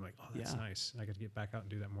workout. I'm like, oh, that's nice. I got to get back out and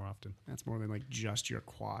do that more often. That's more than like just your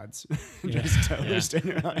quads. Just toast.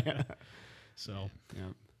 So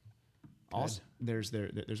also there's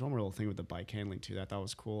one more little thing with the bike handling too that I thought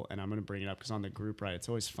was cool, and I'm going to bring it up because on the group ride it's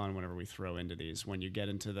always fun whenever we throw into these when you get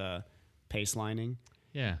into the pace lining.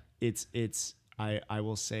 It's I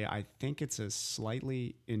will say I think it's a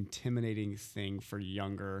slightly intimidating thing for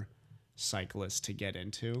younger cyclists to get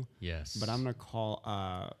into. But I'm going to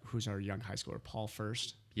call who's our young high schooler, Paul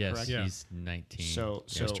first. Yes, he's 19. So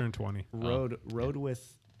just turned 20. Rode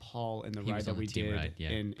with Paul in the ride that we did ride,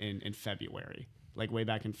 in February, like way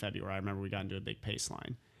back in February. I remember we got into a big pace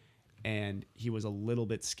line, and he was a little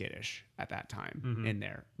bit skittish at that time in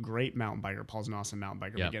there. Great mountain biker. Paul's an awesome mountain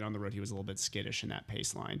biker. But get on the road, he was a little bit skittish in that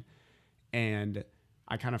pace line, and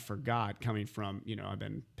I kind of forgot coming from I've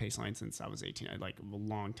been pace line since I was 18, like a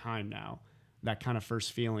long time now. That kind of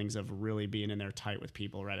first feelings of really being in there tight with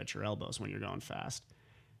people right at your elbows when you're going fast.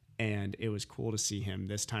 And it was cool to see him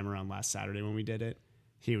this time around last Saturday when we did it.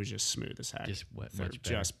 He was just smooth as heck. Just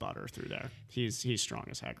butter through there. He's strong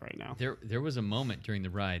as heck right now. There was a moment during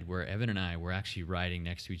the ride where Evan and I were actually riding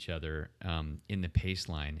next to each other in the pace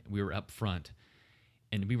line. We were up front,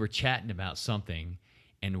 and we were chatting about something,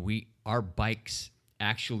 and our bikes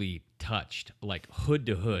actually touched like hood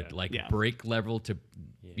to hood, brake level to,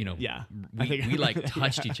 we like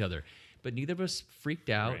touched each other, but neither of us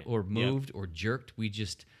freaked out or moved or jerked. We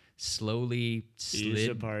just slowly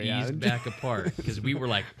eased back apart because we were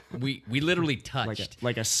like we literally touched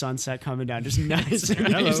like a sunset coming down, just nice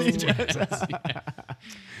and easy.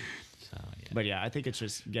 But I think it's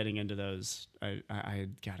just getting into those. I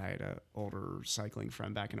had an older cycling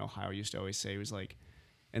friend back in Ohio used to always say, he was like,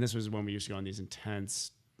 and this was when we used to go on these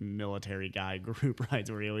intense military guy group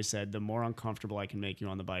rides where he always said, the more uncomfortable I can make you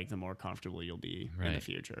on the bike, the more comfortable you'll be in the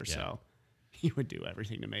future. So he would do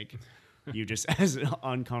everything to make you just as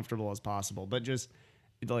uncomfortable as possible. But just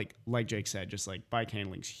like Jake said, just like bike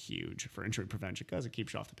handling's huge for injury prevention because it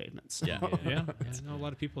keeps you off the pavement. So. I know a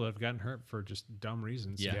lot of people that have gotten hurt for just dumb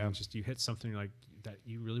reasons. Just you hit something like that,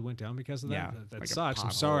 you really went down because of that. That like sucks.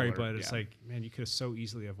 I'm sorry, but it's like, man, you could have so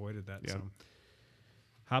easily avoided that. So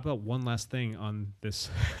How about one last thing on this?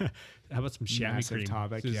 How about some chamois Massive cream?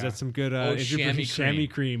 topic, Is yeah. that some good chamois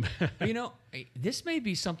cream? You know, this may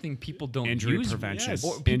be something people don't Injury use. prevention.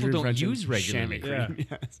 Or people Injury don't prevention, use regularly. chamois cream,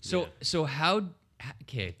 yes. So how?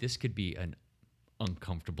 Okay, this could be an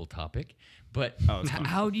uncomfortable topic, but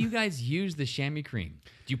how do you guys use the chamois cream?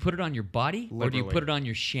 Do you put it on your body or do you put it on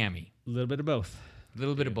your chamois? A little bit of both. A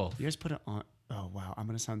little bit of both. You guys put it on. Oh wow, I'm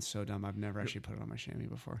gonna sound so dumb. I've never actually put it on my chamois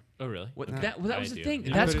before. Oh really? That was the thing.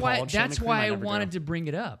 You That's put it why. called That's chamois why cream? I never wanted do. to bring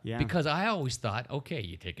it up. Yeah. Because I always thought, okay,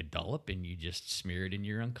 you take a dollop and you just smear it in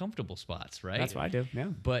your uncomfortable spots, right? That's what I do. Yeah.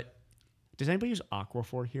 But does anybody use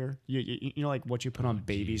Aquaphor here? You know, like what you put on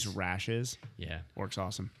babies' rashes. Yeah, works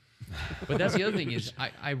awesome. But that's the other thing is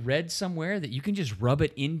I read somewhere that you can just rub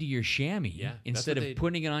it into your chamois instead of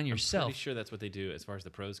putting it on yourself. I'm pretty sure that's what they do as far as the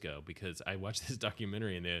pros go, because I watched this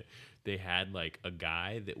documentary and they had like a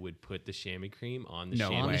guy that would put the chamois cream on the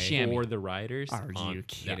chamois for the riders. Are you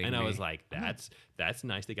kidding And I me? was like, that's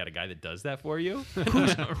nice. They got a guy that does that for you.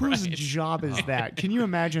 Whose job is that? Can you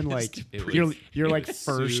imagine? Like you're like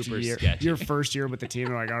first super year, sketchy. your first year with the team.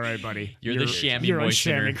 They're like, all right, buddy, You're the chamois You're on moistener.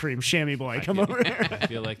 chamois cream, chamois boy. Come over here. I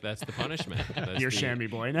feel like that's the punishment. That's You're the- chamois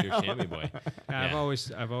boy now. You're chamois boy. I've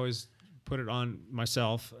always put it on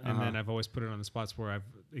myself, and Uh-huh. then I've always put it on the spots where I've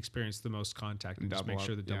experienced the most contact, and just Double make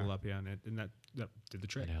sure up, the double yeah. up, and that did the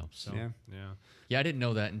trick. It helps. So, Yeah. Yeah, I didn't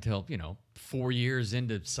know that until 4 years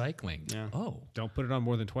into cycling. Yeah. Oh, Don't put it on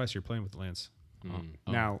more than twice. You're playing with the lance.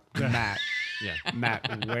 Now, Matt. Yeah.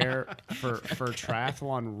 Matt, where for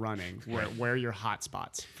triathlon running, where are your hot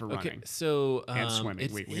spots for running? Okay, so and swimming.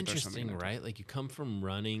 it's We can throw swimming interesting, in there. right? Like you come from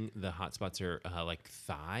running, the hot spots are like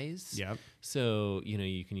thighs. Yep. So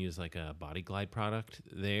you can use like a Body Glide product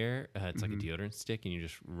there. It's like a deodorant stick, and you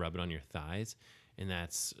just rub it on your thighs, and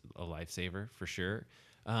that's a lifesaver for sure.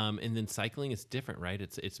 And then cycling is different, right?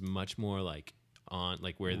 It's much more like on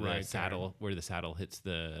like where the Right saddle hits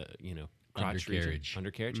the crotch Undercarriage.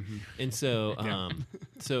 undercarriage, and so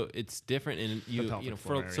so it's different. And pelvic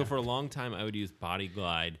floor so area. for a long time I would use Body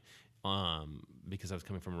Glide because I was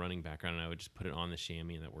coming from a running background, and I would just put it on the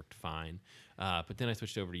chamois, and that worked fine. But then I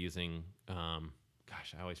switched over to using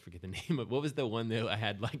gosh, I always forget the name of what was the one that I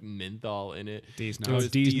had like menthol in it. D's It nuts.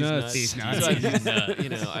 was D's nuts. D's nuts. So I've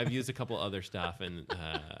used, I've used a couple other stuff, and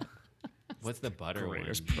what's the butter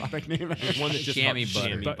Greatest one? product name. There's one that's just Chamois called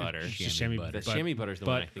butter. chamois butter. Chamois butter. The chamois butter is the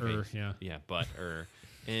one I think. Butter, yeah. Butter.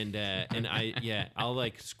 And I'll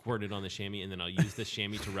like squirt it on the chamois, and then I'll use the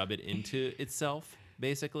chamois to rub it into itself,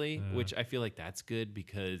 basically, which I feel like that's good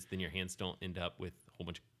because then your hands don't end up with a whole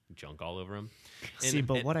bunch of junk all over them. See,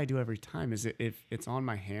 but what I do every time is if it's on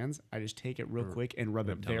my hands, I just take it real quick and rub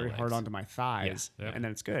it down the very hard legs. onto my thighs, Yeah. and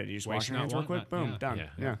then it's good. You just Waste wash your not, hands real want quick, not. boom, Yeah. done.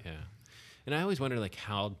 Yeah. And I always wonder like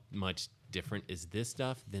how much different is this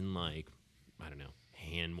stuff than like, I don't know,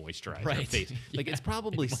 hand moisturizer Right. face. Like it's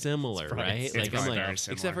probably similar, right? it's Like I'm probably like, very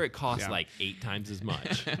similar. except for it costs Yeah. like 8 times as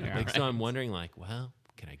much. Like so I'm wondering like, well,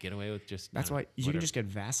 can I get away with just That's I don't why know, you whatever. can just get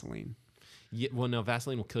Vaseline. Yeah, well, no,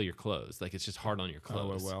 Vaseline will kill your clothes. Like it's just hard on your Oh, it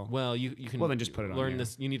clothes. will? Well, you can. Well, then just put it on learn you.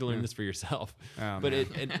 this. You need to learn this for yourself. Oh, but man.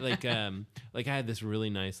 it like I had this really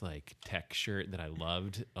nice like tech shirt that I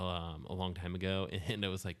loved a long time ago, and I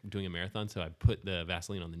was like doing a marathon, so I put the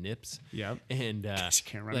Vaseline on the nips. Yep. And You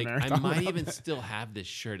can't run a like I marathon might without even that. still have this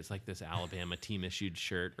shirt. It's like this Alabama team issued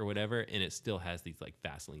shirt or whatever, and it still has these like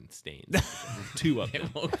Vaseline stains. 2 of them.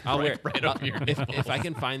 I'll wear right over your if I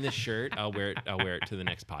can find this shirt, I'll wear it to the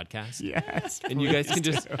next podcast. Yes. And you guys please can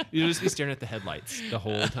just do. you just be staring at the headlights the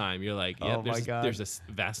whole time. You're like, yeah, Oh my God. there's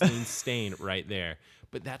a Vaseline stain right there.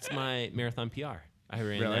 But that's my marathon PR. I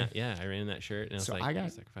ran Really? that. Yeah, I ran in that shirt, and I was So like, I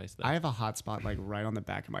got sacrifice that. I have a hot spot like right on the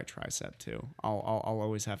back of my tricep too. I'll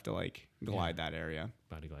always have to like glide that area.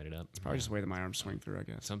 Body glide it up. It's probably just the way that my arms swing through, I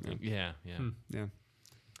guess. Something. Yeah. Yeah.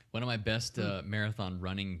 one of my best marathon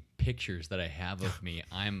running pictures that I have of me,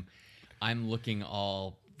 I'm looking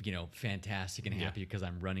all fantastic and happy because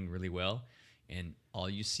I'm running really well, and all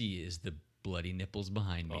you see is the bloody nipples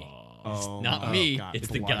behind me. It's not me. God, it's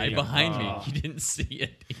the bloody guy behind me. oh. You didn't see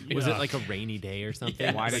it. Was it like a rainy day or something?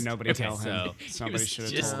 Yes. Why did nobody Okay, tell him? so- Somebody It was should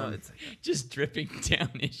have just- told him. Just dripping down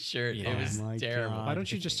his shirt. Yeah. It was Oh my terrible. God. Why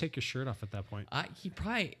don't you just take your shirt off at that point? He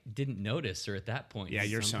probably didn't notice, or at that point. Yeah,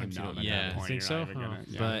 you're so Sometimes you numb don't- at Yeah. that point. Think You're so? not even gonna, Huh.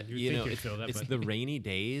 yeah. But You'd you think know, you'd feel that, it's but- the rainy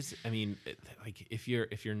days. I mean, like if you're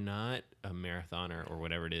not a marathoner or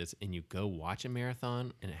whatever it is, and you go watch a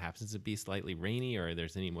marathon, and it happens to be slightly rainy or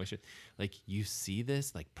there's any moisture, like you see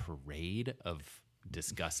this like parade of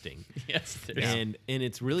disgusting. Yes, there's- And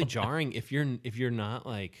it's really jarring if you're not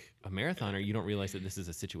like a marathoner, you don't realize that this is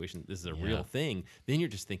a situation, this is a real thing. Then you're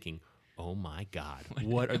just thinking, oh my God,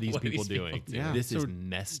 what are these people doing? Yeah. This is So,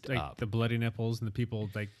 messed like up. the bloody nipples and the people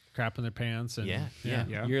like crapping their pants. And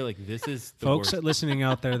Yeah. You're like, this is the Folks worst. listening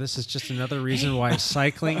out there, this is just another reason why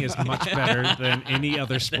cycling is much better than any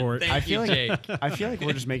other sport. I feel like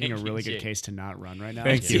we're just making a really good case to not run right now.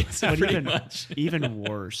 Thank you. But even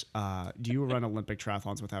worse, do you run Olympic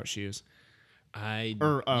triathlons without shoes? I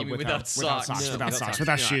You mean without socks? No,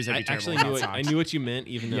 without shoes. I That'd be actually terrible. knew Without I socks. knew what you meant,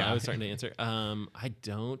 even though Yeah. I was starting to answer. I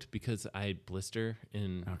don't because I blister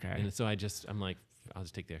and so I'm like, I'll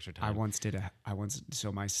just take the extra time.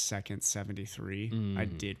 So my second 73, I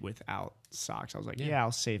did without socks. I was like,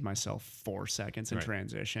 I'll save myself 4 seconds in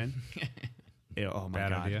transition. Oh my Bad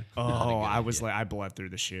God. idea. Oh, I bled through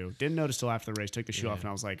the shoe. Didn't notice till after the race. Took the shoe off and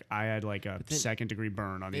I was like, I had like a second-degree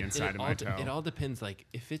burn on the inside of my toe. It all depends. Like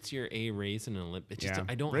if it's your A race in an Olympic,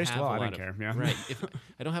 I don't Raced have well, a I lot didn't of care. Yeah. right.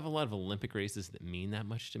 I don't have a lot of Olympic races that mean that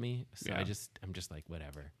much to me. So I'm just like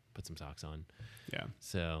whatever. Put some socks on. Yeah.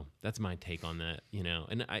 So that's my take on that.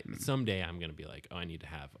 And someday I'm gonna be like, oh, I need to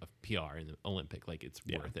have a PR in the Olympic. Like it's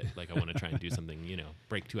worth it. Like I want to try and do something.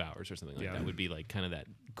 Break 2 hours or something like that. Would be like kind of that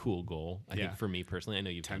cool goal. I think for me personally. I know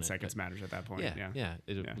you've 10 done seconds it, matters at that point. Yeah.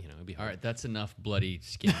 It'd be hard. All right, that's enough bloody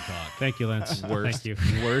skin talk. Thank you, Lance. Worst. Thank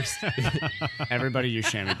you. Worst. Everybody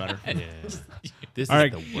use chamois butter. This All is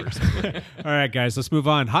right. the worst. All right, guys, let's move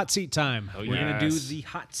on. Hot seat time. We're going to do yes. the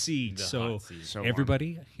hot seat. The So, hot seat. So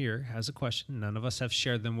everybody here has a question. None of us have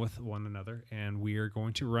shared them with one another, and we are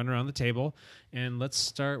going to run around the table. And let's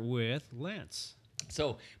start with Lance.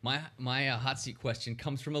 So my hot seat question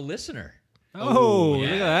comes from a listener. Oh, look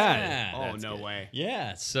at that. Oh, no way.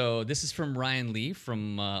 Yeah. So this is from Ryan Lee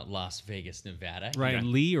from Las Vegas, Nevada.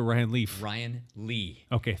 Ryan Lee or Ryan Leaf? Ryan Lee.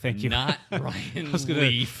 Okay, thank you. Not Ryan was gonna-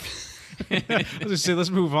 Leaf. I was going to say, let's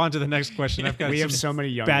move on to the next question. I've got We have so many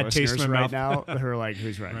young bad taste listeners in my right mouth. now who are like,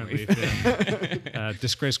 who's Ryan Ryan Leaf? Leaf, yeah.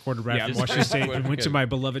 Disgraced quarterback Yeah, from Washington State. quarterback. Went to my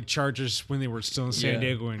beloved Chargers when they were still in San Yeah.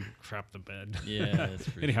 Diego and crap the bed. Yeah, that's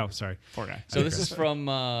pretty Anyhow, sorry. Poor guy. So this is from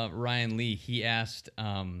Ryan Lee. He asked,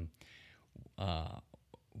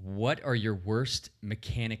 what are your worst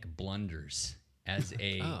mechanic blunders as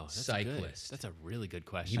a That's cyclist? Good. That's a really good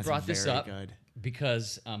question. He brought this very up good.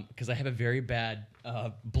 because I have a very bad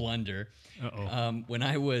blunder. When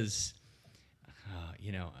I was,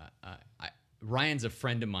 Ryan's a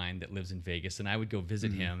friend of mine that lives in Vegas, and I would go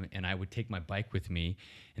visit him, and I would take my bike with me.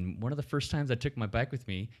 And one of the first times I took my bike with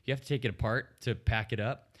me, you have to take it apart to pack it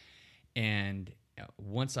up. And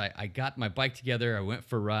once I got my bike together, I went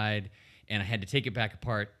for a ride, and I had to take it back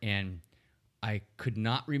apart, and I could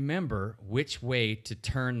not remember which way to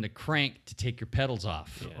turn the crank to take your pedals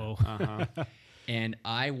off. And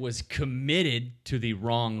I was committed to the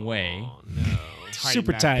wrong way. Oh no.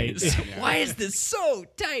 Super tight. Why is this so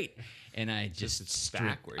tight? And I just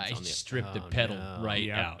backwards on the- stripped the oh, pedal no. right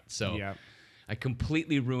Yep. out. So Yep. I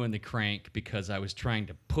completely ruined the crank because I was trying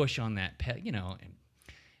to push on that pedal. And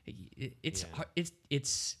it's hard,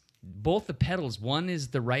 it's both the pedals. One is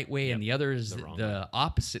the right way, and the other is wrong the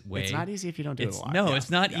opposite way. It's not easy if you don't do it a lot. No, Yeah.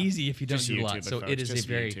 it's not Yeah. easy if you don't Just do it a lot. YouTube it, So folks. it is Just a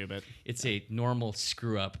very, YouTube it. it's a normal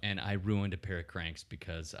screw up, and I ruined a pair of cranks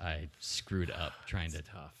because I screwed up trying to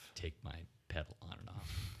take my pedal on and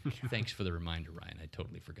off. Thanks for the reminder, Ryan. I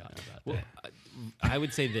totally forgot about that. I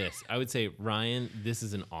would say this. I would say, Ryan, this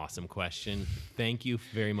is an awesome question. Thank you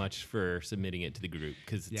very much for submitting it to the group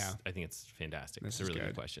because I think it's fantastic. This it's a is really good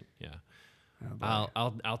good. question. Yeah. Oh,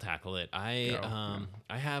 I'll tackle it. I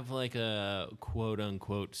have like a quote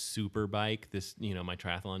unquote super bike. This my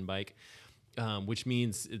triathlon bike, which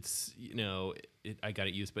means it's I got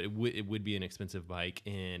it used, but it would be an expensive bike,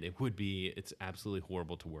 and it's absolutely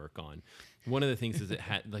horrible to work on. One of the things is it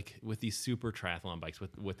had like with these super triathlon bikes,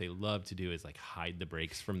 what they love to do is like hide the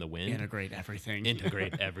brakes from the wind, Integrate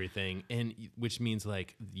everything. and which means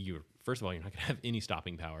like first of all, you're not gonna have any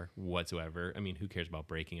stopping power whatsoever. I mean, who cares about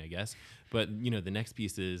braking, I guess? But the next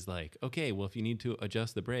piece is like, okay, well, if you need to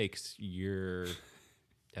adjust the brakes, you're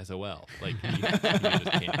SOL. Like you just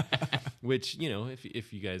can't. Which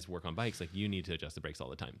if you guys work on bikes, like you need to adjust the brakes all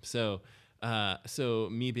the time. So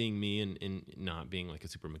me being me and not being like a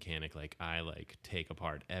super mechanic, like I like take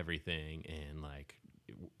apart everything and like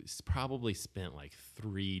probably spent like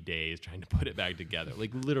 3 days trying to put it back together,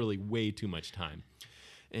 like literally way too much time.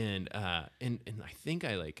 And I think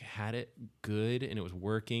I like had it good and it was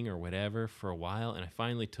working or whatever for a while, and I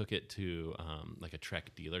finally took it to like a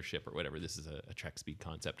Trek dealership or whatever. This is a Trek Speed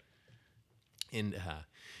Concept, and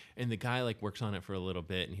the guy like works on it for a little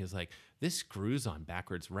bit, and he was like, "This screws on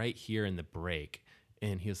backwards right here in the brake."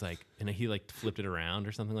 And he was like, and he like flipped it around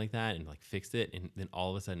or something like that and like fixed it. And then all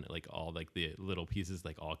of a sudden, like all like the little pieces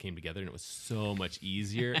like all came together and it was so much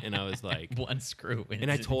easier. And I was like, one screw.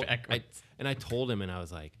 And I told him and I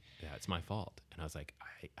was like, yeah, it's my fault. And I was like,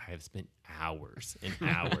 I have spent hours and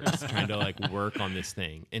hours trying to like work on this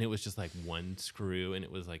thing. And it was just like one screw. And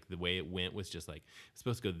it was like the way it went was just like, it's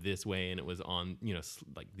supposed to go this way. And it was on, you know,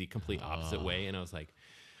 like the complete opposite way. And I was like,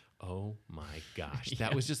 oh my gosh,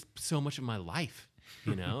 that was just so much of my life.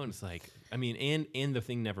 You know, and it's like, I mean, and the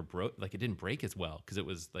thing never broke, like it didn't break as well because it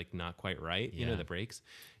was like not quite right, you know, the brakes.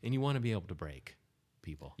 And you want to be able to brake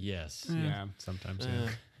people. Yes. Yeah. Sometimes.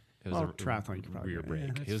 It was a triathlon. You could probably rear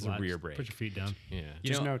brake. Yeah, it was flat. a rear brake. Put your feet down. Yeah.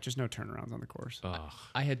 Just no turnarounds on the course.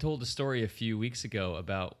 I had told a story a few weeks ago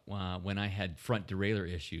about when I had front derailleur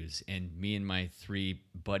issues, and me and my 3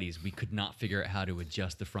 buddies, we could not figure out how to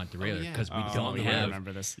adjust the front derailleur because we don't have. I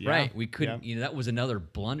remember this. Yeah. Right. We couldn't. You know, that was another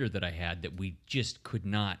blunder that I had, that we just could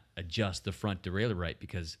not adjust the front derailleur right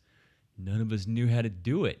because none of us knew how to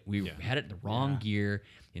do it. We had it in the wrong gear,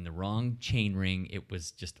 in the wrong chain ring. It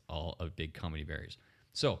was just all a big comedy of errors.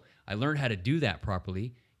 So I learned how to do that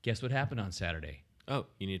properly. Guess what happened on Saturday? Oh,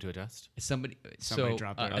 you need to adjust? Somebody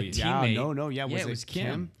dropped a it. teammate. Was it was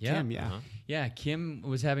Kim. Yeah. Kim, yeah. Yeah, Kim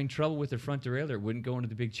was having trouble with her front derailleur. It wouldn't go into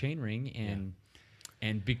the big chain ring,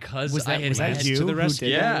 and because was that you to the rest, who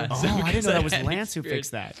did that? Oh, I didn't know that was Lance who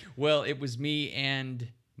fixed that. Well, it was me and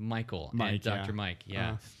Mike, and Dr. Mike.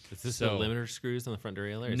 Yeah. Is this the limiter screws on the front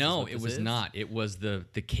derailleur? No, it was not. It was the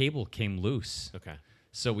cable came loose. Okay.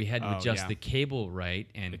 So we had to adjust the cable right,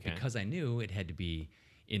 and because I knew it had to be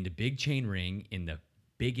in the big chain ring in the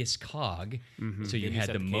biggest cog, so you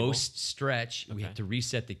had the most stretch. We had to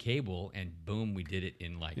reset the cable, and boom, we did it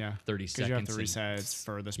in like 30 seconds. You have to reset its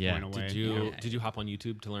furthest point away. Did you hop on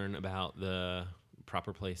YouTube to learn about the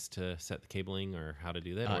proper place to set the cabling or how to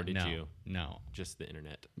do that, or did you? No, just the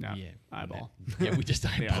internet. No. Yeah, eyeball. Yeah, we just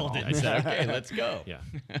eyeballed it. I said, okay, let's go. Yeah.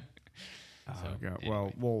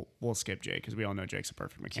 Well, we'll skip Jake because we all know Jake's a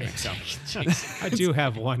perfect mechanic. So I do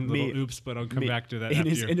have one little oops, but I'll come back to that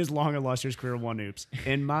in his long illustrious career. One oops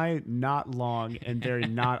in my not long and very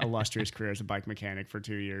not illustrious career as a bike mechanic for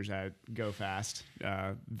 2 years at Go Fast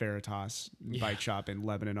Veritas Bike Shop in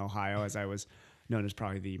Lebanon, Ohio, as I was known as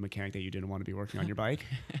probably the mechanic that you didn't want to be working on your bike.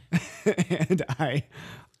 And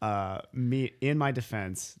in my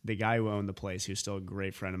defense, the guy who owned the place, who's still a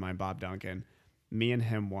great friend of mine, Bob Duncan. Me and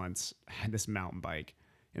him once had this mountain bike,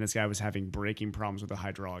 and this guy was having braking problems with the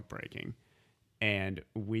hydraulic braking. And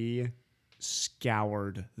we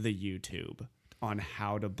scoured the YouTube on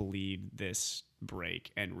how to bleed this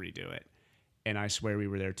brake and redo it. And I swear we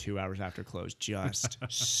were there 2 hours after close, just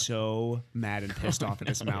so mad and pissed off at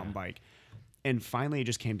this mountain bike. And finally, it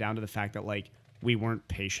just came down to the fact that like we weren't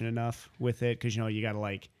patient enough with it because, you know, you got to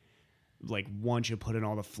like once you put in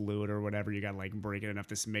all the fluid or whatever, you got to like break it enough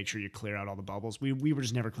to make sure you clear out all the bubbles. We were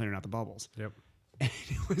just never clearing out the bubbles. Yep. And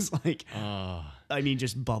it was like, I mean,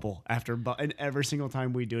 just bubble after bubble. And every single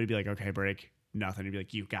time we do it, it'd be like, okay, break. Nothing. It'd be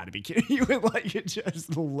like, you got to be kidding. You would like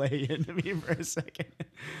just lay into me for a second.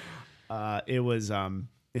 It was,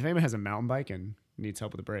 if anyone has a mountain bike and needs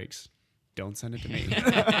help with the brakes, don't send it to me.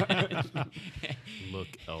 Look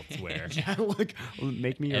elsewhere. Yeah,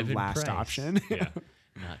 make me your last option. Yeah.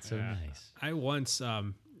 Not so nice. I once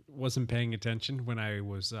wasn't paying attention when I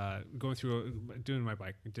was going through doing my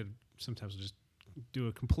bike. Sometimes I'll just do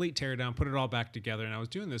a complete teardown, put it all back together. And I was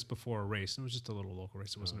doing this before a race. And it was just a little local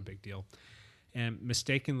race. It wasn't a big deal. And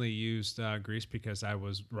mistakenly used grease because I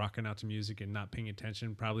was rocking out to music and not paying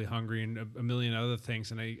attention, probably hungry and a million other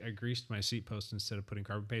things. And I greased my seat post instead of putting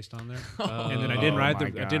carbon paste on there. And then I didn't ride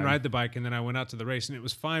the bike. And then I went out to the race, and it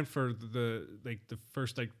was fine for the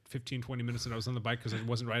first 15, 20 minutes that I was on the bike because I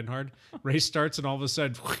wasn't riding hard. Race starts, and all of a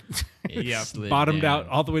sudden, bottomed out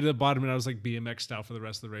all the way to the bottom, and I was like BMX style for the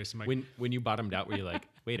rest of the race. I'm like, when you bottomed out, were you like,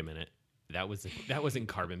 wait a minute? That wasn't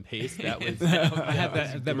carbon paste. That was. I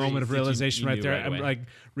had that moment of realization right there. I'm away. like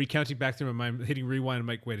recounting back through my mind, hitting rewind. I'm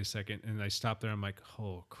like, wait a second, and I stopped there. I'm like,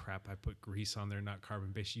 oh crap! I put grease on there, not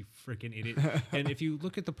carbon base. You freaking idiot! And if you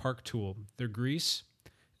look at the Park Tool, their grease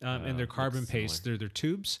and their carbon paste, their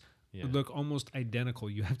tubes look almost identical.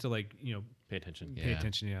 You have to pay attention. Pay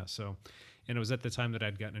attention, yeah. So. And it was at the time that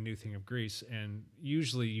I'd gotten a new thing of grease, and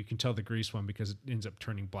usually you can tell the grease one because it ends up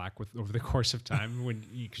turning black over the course of time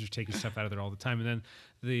because you're taking stuff out of there all the time. And then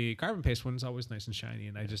the carbon paste one is always nice and shiny,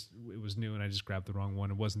 and it was new, and I just grabbed the wrong one.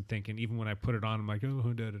 I wasn't thinking. Even when I put it on, I'm like, oh,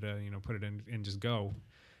 put it in and just go.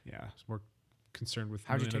 Yeah, I was more concerned with.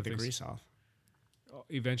 How'd you take the grease off?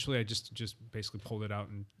 Eventually, I just basically pulled it out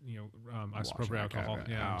and isopropyl alcohol.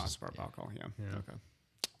 Yeah, isopropyl alcohol. Yeah. Okay. Okay.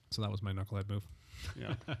 So that was my knucklehead move.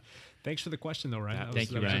 Yeah. Thanks for the question, though, Ryan. Yeah, That thank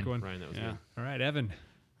was, you, that was a Ryan. good one. Ryan, that was Yeah. good. All right, Evan.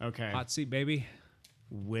 Okay. Hot seat, baby.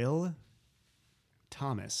 Will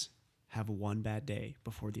Thomas have one bad day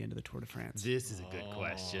before the end of the Tour de France? This is a good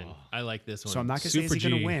question. I like this one. So I'm not going to say is Super he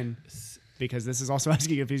going G. to win, because this is also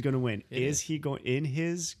asking if he's going to win. It Is is. he going in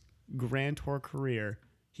his Grand Tour career?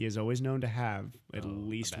 He is always known to have at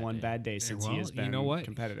least bad one day. bad day since he Well, has been you know what?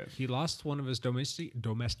 competitive. He lost one of his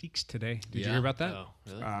domestiques today. Did you Yeah. hear about that? Oh,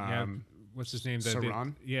 really? Yeah. What's his name?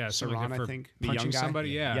 Saran? Yeah, something like Saran, that I for think. The punching young guy? somebody.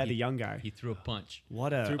 Yeah. Yeah, the young guy. He threw a punch.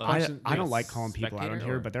 What Through a! punch and- I don't yeah, like calling people out on spectator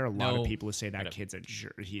here, or- but there are a lot No. of people who say that kid's a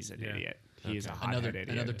he's an Yeah. idiot. He is a hothead Another idiot.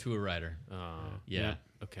 another tour rider. Yeah. Yeah.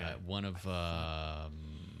 Okay. One of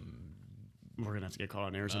We're gonna have to get called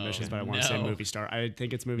on errors and omissions, but I want to say no. movie star. I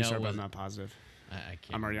think it's movie No, star, it but I'm wasn't. not positive. I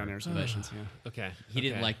can't. I'm already on remember. errors and omissions. Yeah. Okay. He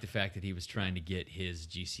didn't okay. like the fact that he was trying to get his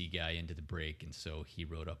GC guy into the break, and so he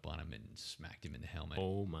rode up on him and smacked him in the helmet.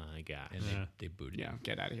 Oh my god. And they booted Yeah, him.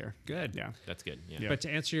 get out of here. Good. Yeah. That's good. Yeah. Yeah. But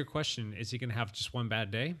to answer your question, is he going to have just one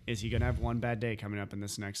bad day? Is he gonna have one bad day coming up in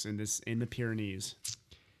the Pyrenees?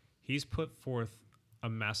 He's put forth a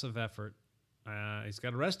massive effort. He's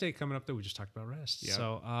got a rest day coming up that we just talked about rest. Yep.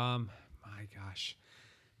 So, my gosh,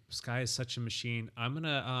 Sky is such a machine. I'm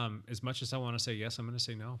gonna, as much as I want to say yes, I'm gonna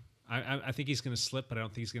say no. I think he's gonna slip, but I don't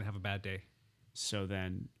think he's gonna have a bad day. So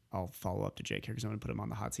then I'll follow up to Jake here because I'm gonna put him on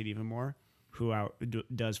the hot seat even more.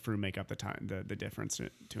 Does Froome make up the difference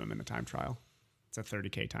to him in the time trial? It's a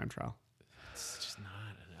 30K time trial. It's just not.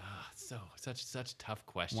 Such tough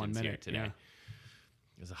questions 1 minute here today. yeah.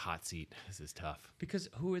 It was a hot seat. This is tough. Because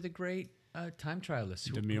who are the great time trialists?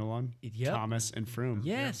 Demulon, Yep. Thomas, and Froome.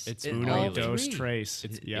 Yes, It's Uno, really- dos, tres.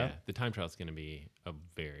 Yeah. The time trial is going to be a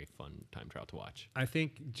very fun time trial to watch. I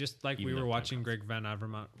think just like Even we though were time watching trials. Greg Van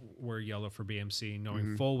Avermaet wear yellow for BMC, knowing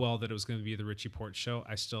Mm-hmm. full well that it was going to be the Richie Port show,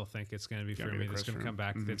 I still think it's going to be Gotta be Froome the that's Chris going to come Froome.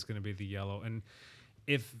 back. That's going to be the yellow. And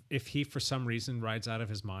if he for some reason rides out of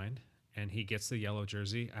his mind and he gets the yellow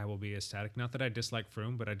jersey, I will be ecstatic. Not that I dislike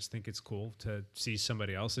Froome, but I just think it's cool to see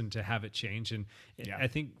somebody else and to have it change. And Yeah. I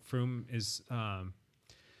think Froome is.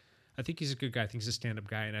 I think he's a good guy. I think he's a stand-up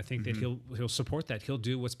guy, and I think Mm-hmm. that he'll support that. He'll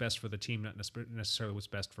do what's best for the team, not necessarily what's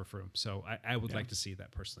best for Froome. So I would like to see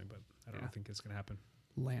that personally, but I don't think it's going to happen.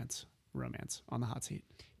 Lance Romance on the hot seat.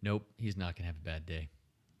 Nope, he's not going to have a bad day.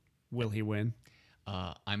 Will he win?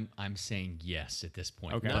 I'm saying yes at this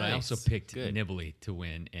point. Okay. But I also Nice. picked Good. Nibley to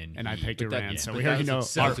win, and I picked Iran, so but we that already was know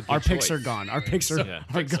itself a our good picks are choice. gone. Our picks are, Yeah, are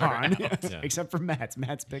picks are gone, out. Yeah. except for Matt's.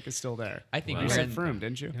 Matt's pick is still there. I think you Iran- said Froome,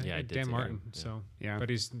 didn't you? Yeah, I did Dan say Martin. that. So Yeah. but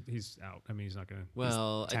he's out. I mean, he's not going to.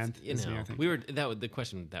 Well, 10th, you isn't he, know, I think? we were the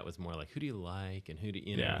question that was more like who do you like and who do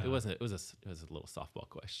you know? Yeah. It was a little softball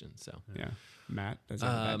question. So Yeah. Matt, does he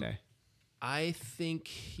have a bad day? I think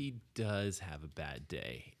he does have a bad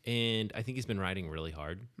day, and I think he's been riding really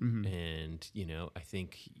hard. Mm-hmm. And I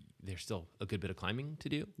think there's still a good bit of climbing to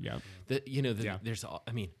do. Yeah. There's.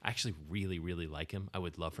 I mean, I actually really, really like him. I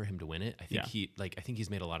would love for him to win it. I think Yeah. I think he's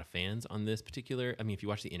made a lot of fans on this particular. I mean, if you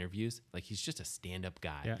watch the interviews, like he's just a stand-up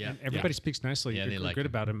guy. Yeah, Yeah. and everybody speaks nicely. Yeah, they good like good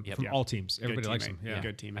him. about him Yep. from Yeah. all teams. Good Everybody likes him. teammate. Yeah.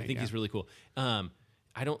 Good teammate. I think he's really cool. I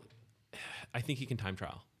think he can time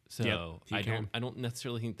trial. So Yep, he I don't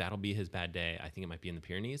necessarily think that'll be his bad day. I think it might be in the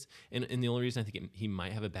Pyrenees. And the only reason I think he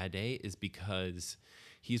might have a bad day is because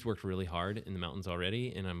he's worked really hard in the mountains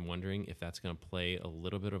already. And I'm wondering if that's going to play a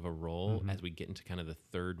little bit of a role as we get into kind of the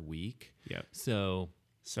third week. Yep. So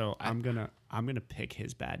I'm gonna pick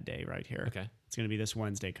his bad day right here. Okay. It's gonna be this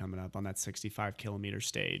Wednesday coming up on that 65-kilometer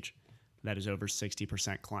stage. That is over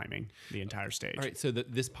 60% climbing the entire stage. all right. So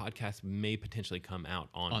this podcast may potentially come out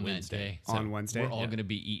on on that Wednesday. day. So On Wednesday. We're all going to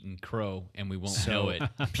be eating crow, and we won't So know it.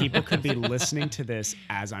 people could be listening to this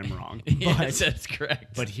as I'm wrong. But, Yes, that's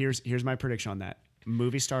correct. but here's my prediction on that.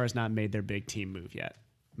 Movistar has not made their big team move yet.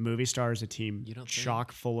 Movistar is a team You don't think?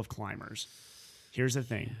 chock full of climbers. Here's the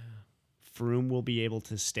thing. Froome will be able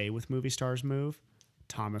to stay with Movistar's move.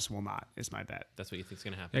 Thomas will not, is my bet. That's what you think is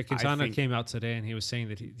going to happen. Yeah, Quintana think- came out today and he was saying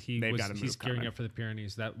that They've got a he's move gearing coming. up for the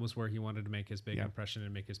Pyrenees. That was where he wanted to make his big Yep. impression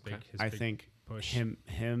and make his big. His I big think push.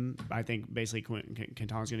 I think basically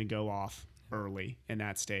Quintana's going to go off early in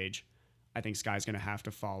that stage. I think Sky's going to have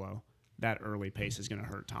to follow. That early pace is going to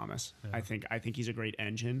hurt Thomas. Yeah. I think he's a great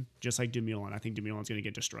engine, just like Dumoulin. I think Dumoulin's going to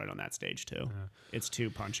get destroyed on that stage too. It's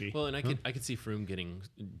too punchy. Well, and I could see Froome getting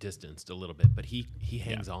distanced a little bit, but he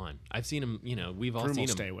hangs on. I've seen him. We've all Froome seen will him.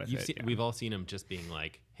 stay with it, yeah. We've all seen him just being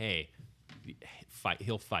like, "Hey, fight."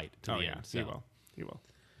 He'll fight to Oh the yeah, end. So. he will. He will.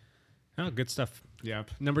 Oh, good stuff.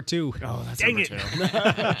 Yep. Number 2. Oh, that's dang number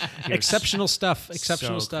it! 2. Exceptional stuff. So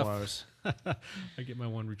Exceptional stuff. close. I get my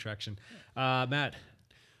one retraction. Matt,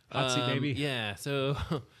 hot seat baby. Yeah. So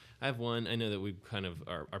I have one. I know that we've kind of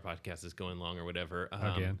our podcast is going long or whatever.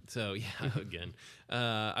 Again. So yeah, again.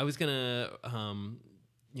 I was gonna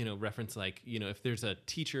reference like if there's a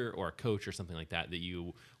teacher or a coach or something like that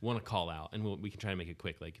you want to call out, and we can try to make it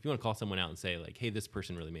quick. Like if you want to call someone out and say like, hey, this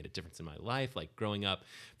person really made a difference in my life. Like growing up,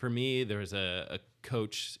 for me, there was a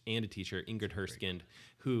coach and a teacher, Ingrid Herskind,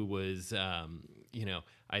 who was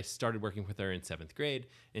I started working with her in 7th grade,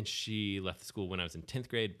 and she left the school when I was in 10th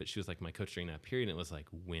grade, but she was like my coach during that period. And it was like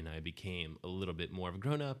when I became a little bit more of a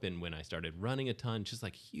grown up and when I started running a ton, just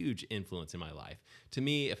like huge influence in my life. To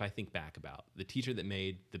me, if I think back about the teacher that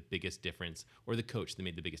made the biggest difference or the coach that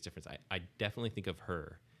made the biggest difference, I definitely think of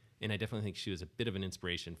her. And I definitely think she was a bit of an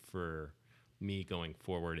inspiration for me going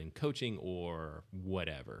forward in coaching or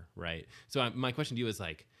whatever, right? So my question to you is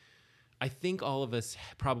like, I think all of us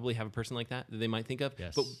probably have a person like that they might think of.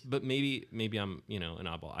 Yes. But maybe I'm an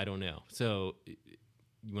oddball. I don't know. So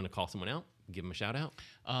you want to call someone out? Give them a shout out.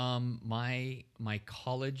 My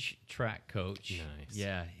college track coach. Nice.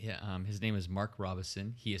 Yeah. His name is Mark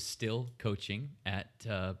Robison. He is still coaching at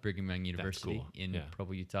Brigham Young University in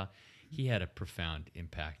Provo, Utah. He had a profound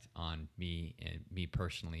impact on me and me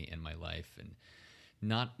personally in my life, and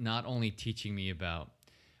not only teaching me about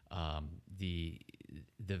the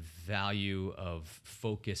value of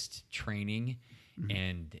focused training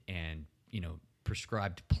and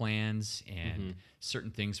prescribed plans and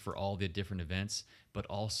certain things for all the different events, but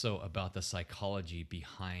also about the psychology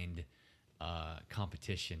behind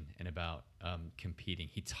competition and about competing.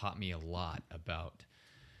 He taught me a lot about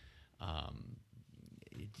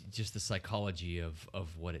just the psychology of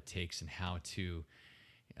what it takes and how to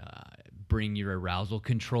bring your arousal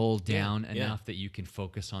control down enough that you can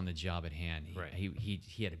focus on the job at hand.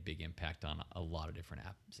 He had a big impact on a lot of different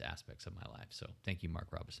aspects of my life. So thank you, Mark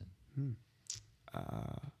Robison.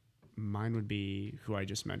 Mine would be who I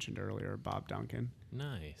just mentioned earlier, Bob Duncan.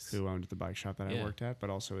 Nice. Who owned the bike shop that I worked at, but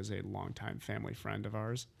also is a longtime family friend of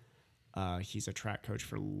ours. He's a track coach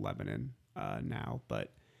for Lebanon now,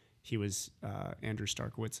 but he was Andrew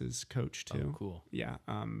Starkowitz's coach too. Oh, cool. Yeah,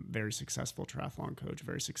 very successful triathlon coach,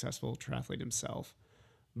 very successful triathlete himself.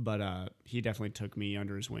 But he definitely took me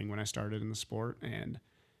under his wing when I started in the sport, and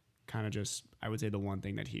kind of just, I would say the one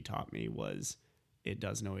thing that he taught me was it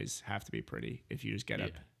doesn't always have to be pretty if you just get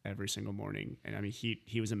up every single morning. And I mean,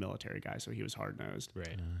 he was a military guy, so he was hard-nosed.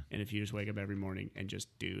 Right. And if you just wake up every morning and just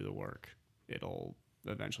do the work, it'll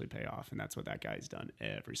eventually pay off. And that's what that guy's done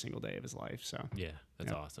every single day of his life. So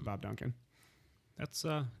that's awesome. Bob Duncan. That's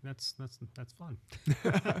fun. That's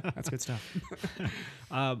good stuff.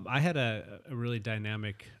 I had a really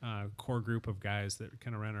dynamic core group of guys that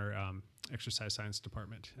kind of ran our exercise science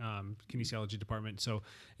department, kinesiology department. So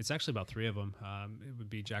it's actually about 3 of them. It would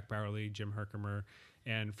be Jack Bowerly, Jim Herkimer,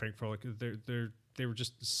 and Frank Froelich. They were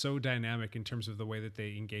just so dynamic in terms of the way that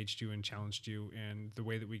they engaged you and challenged you, and the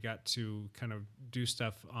way that we got to kind of do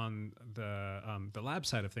stuff on the lab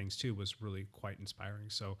side of things too was really quite inspiring.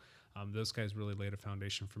 So those guys really laid a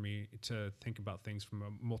foundation for me to think about things from a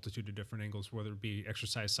multitude of different angles, whether it be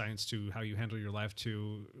exercise science to how you handle your life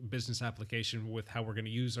to business application with how we're going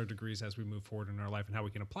to use our degrees as we move forward in our life and how we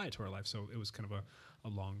can apply it to our life. So it was kind of a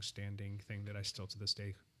long-standing thing that I still to this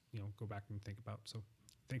day, go back and think about. So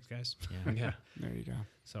thanks, guys. Yeah. There you go.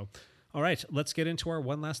 So, all right, let's get into our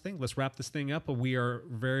one last thing. Let's wrap this thing up. We are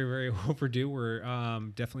very, very overdue. We're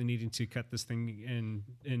definitely needing to cut this thing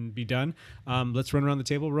and be done. Let's run around the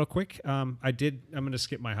table real quick. I'm going to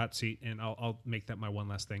skip my hot seat, and I'll make that my one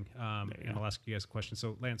last thing. And I'll ask you guys a question.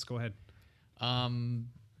 So, Lance, go ahead.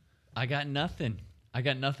 I got nothing. I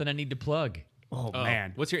need to plug. Oh,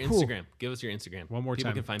 man. What's your Instagram? Give us your Instagram. One more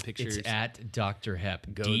time. People can find pictures. It's at Dr. Hep.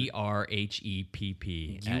 DRHEPP.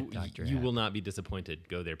 At Dr. You Hep. will not be disappointed.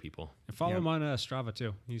 Go there, people. And follow him on Strava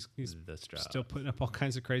too. He's The Strava. still putting up all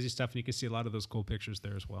kinds of crazy stuff, and you can see a lot of those cool pictures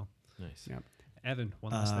there as well. Nice. Yep. Evan,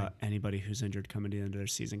 one last thing. Anybody who's injured coming to the end of their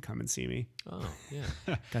season, come and see me. Oh,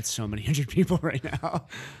 yeah. Got so many injured people right now.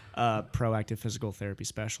 Proactive physical therapy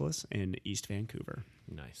specialist in East Vancouver.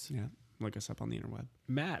 Nice. Yeah. Look us up on the interweb.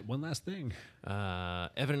 Matt, one last thing.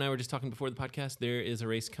 Evan and I were just talking before the podcast. There is a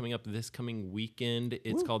race coming up this coming weekend.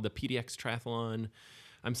 It's called the PDX Triathlon.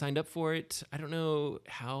 I'm signed up for it. I don't know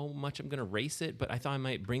how much I'm going to race it, but I thought I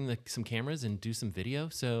might bring some cameras and do some video.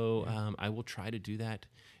 So I will try to do that.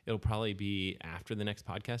 It'll probably be after the next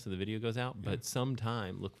podcast so the video goes out, but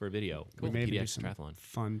sometime look for a video. We may do PDX some Triathlon.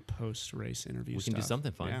 fun post-race interviews. We can do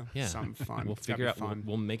something fun. Yeah. Something fun. We'll It's gotta figure be out. fun.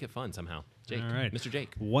 We'll make it fun somehow. Jake. All right. Mr.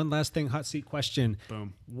 Jake. One last thing, hot seat question.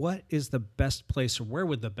 Boom. What is the best place, or where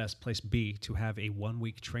would the best place be to have a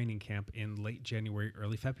 1-week training camp in late January,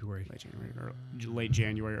 early February? Late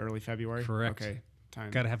January, early February. Correct. Okay.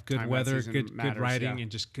 Got to have good time that weather, season good matters, riding, yeah.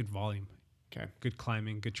 and just good volume. Okay. Good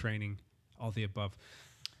climbing, good training, all the above.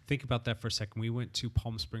 Think about that for a second. We went to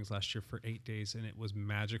Palm Springs last year for 8 days, and it was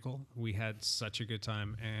magical. We had such a good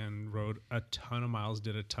time and rode a ton of miles,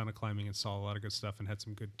 did a ton of climbing, and saw a lot of good stuff, and had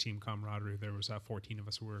some good team camaraderie. There was 14 of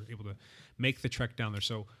us who were able to make the trek down there.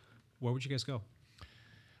 So where would you guys go?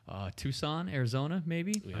 Tucson, Arizona,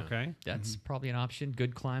 maybe. Yeah. Okay. That's probably an option.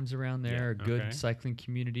 Good climbs around there. Yeah. Good Okay. cycling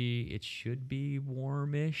community. It should be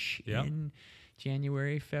warmish in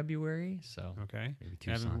January, February. So maybe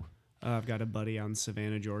Tucson. I've got a buddy out in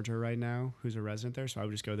Savannah, Georgia right now who's a resident there, so I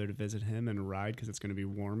would just go there to visit him and ride because it's going to be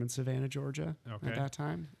warm in Savannah, Georgia at that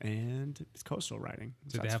time, and it's coastal riding.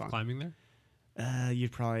 Did they have climbing there?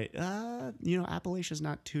 You'd probably, Appalachia's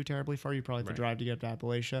not too terribly far. You probably have to drive to get to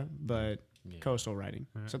Appalachia, but coastal riding.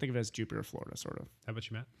 So think of it as Jupiter, Florida, sort of. How about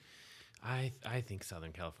you, Matt? I think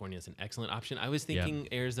Southern California is an excellent option. I was thinking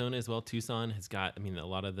Arizona as well. Tucson has got, a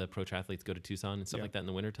lot of the pro triathletes go to Tucson and stuff like that in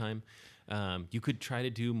the wintertime. You could try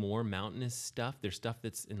to do more mountainous stuff. There's stuff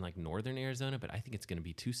that's in like northern Arizona, but I think it's going to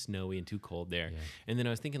be too snowy and too cold there. Yeah. And then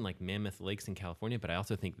I was thinking like Mammoth Lakes in California, but I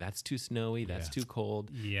also think that's too snowy, that's too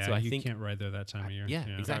cold. Yeah, so I you think, can't ride there that time of year. Yeah,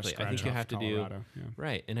 exactly. I think you have to Colorado. do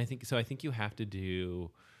right, and I think you have to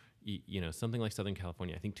do, something like Southern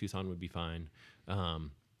California. I think Tucson would be fine.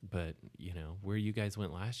 But where you guys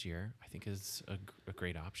went last year, I think is a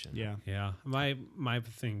great option. Yeah. My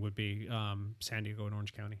thing would be San Diego and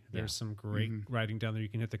Orange County. There's some great riding down there. You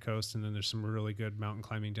can hit the coast, and then there's some really good mountain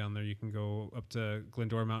climbing down there. You can go up to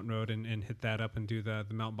Glendora Mountain Road and hit that up and do the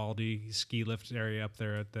Mount Baldy ski lift area up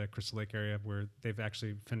there at the Crystal Lake area, where they've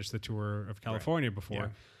actually finished the tour of California before.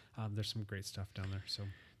 Yeah. There's some great stuff down there. So.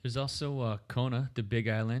 There's also Kona, the Big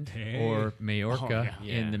Island, or Majorca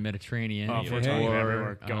in the Mediterranean. Oh, if we're talking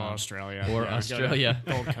everywhere, go Australia. Or Australia.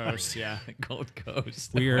 Gold Coast, Gold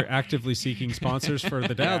Coast. We are actively seeking sponsors for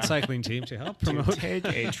the Dialed Cycling Team to help promote. To take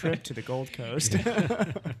a trip to the Gold Coast.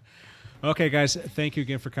 Okay, guys, thank you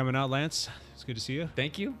again for coming out, Lance. It's good to see you.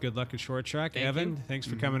 Thank you. Good luck at Short Track. Thank Evan, you. thanks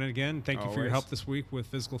for coming in again. Thank you for your help this week with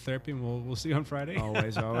physical therapy, and we'll see you on Friday.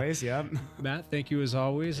 Always, yep. Matt, thank you as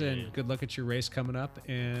always, and good luck at your race coming up.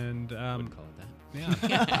 And wouldn't call it that.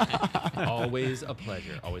 Yeah. Always a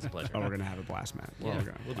pleasure. Always a pleasure. Oh, we're going to have a blast, Matt. We'll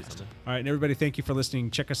do something. All right, and everybody, thank you for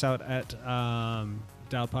listening. Check us out at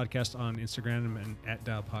Dialed Podcast on Instagram and at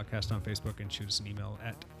Dialed Podcast on Facebook, and shoot us an email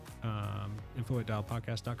at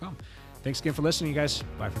info@dialedpodcast.com. Thanks again for listening, you guys.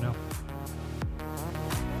 Bye for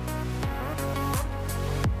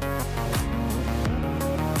now.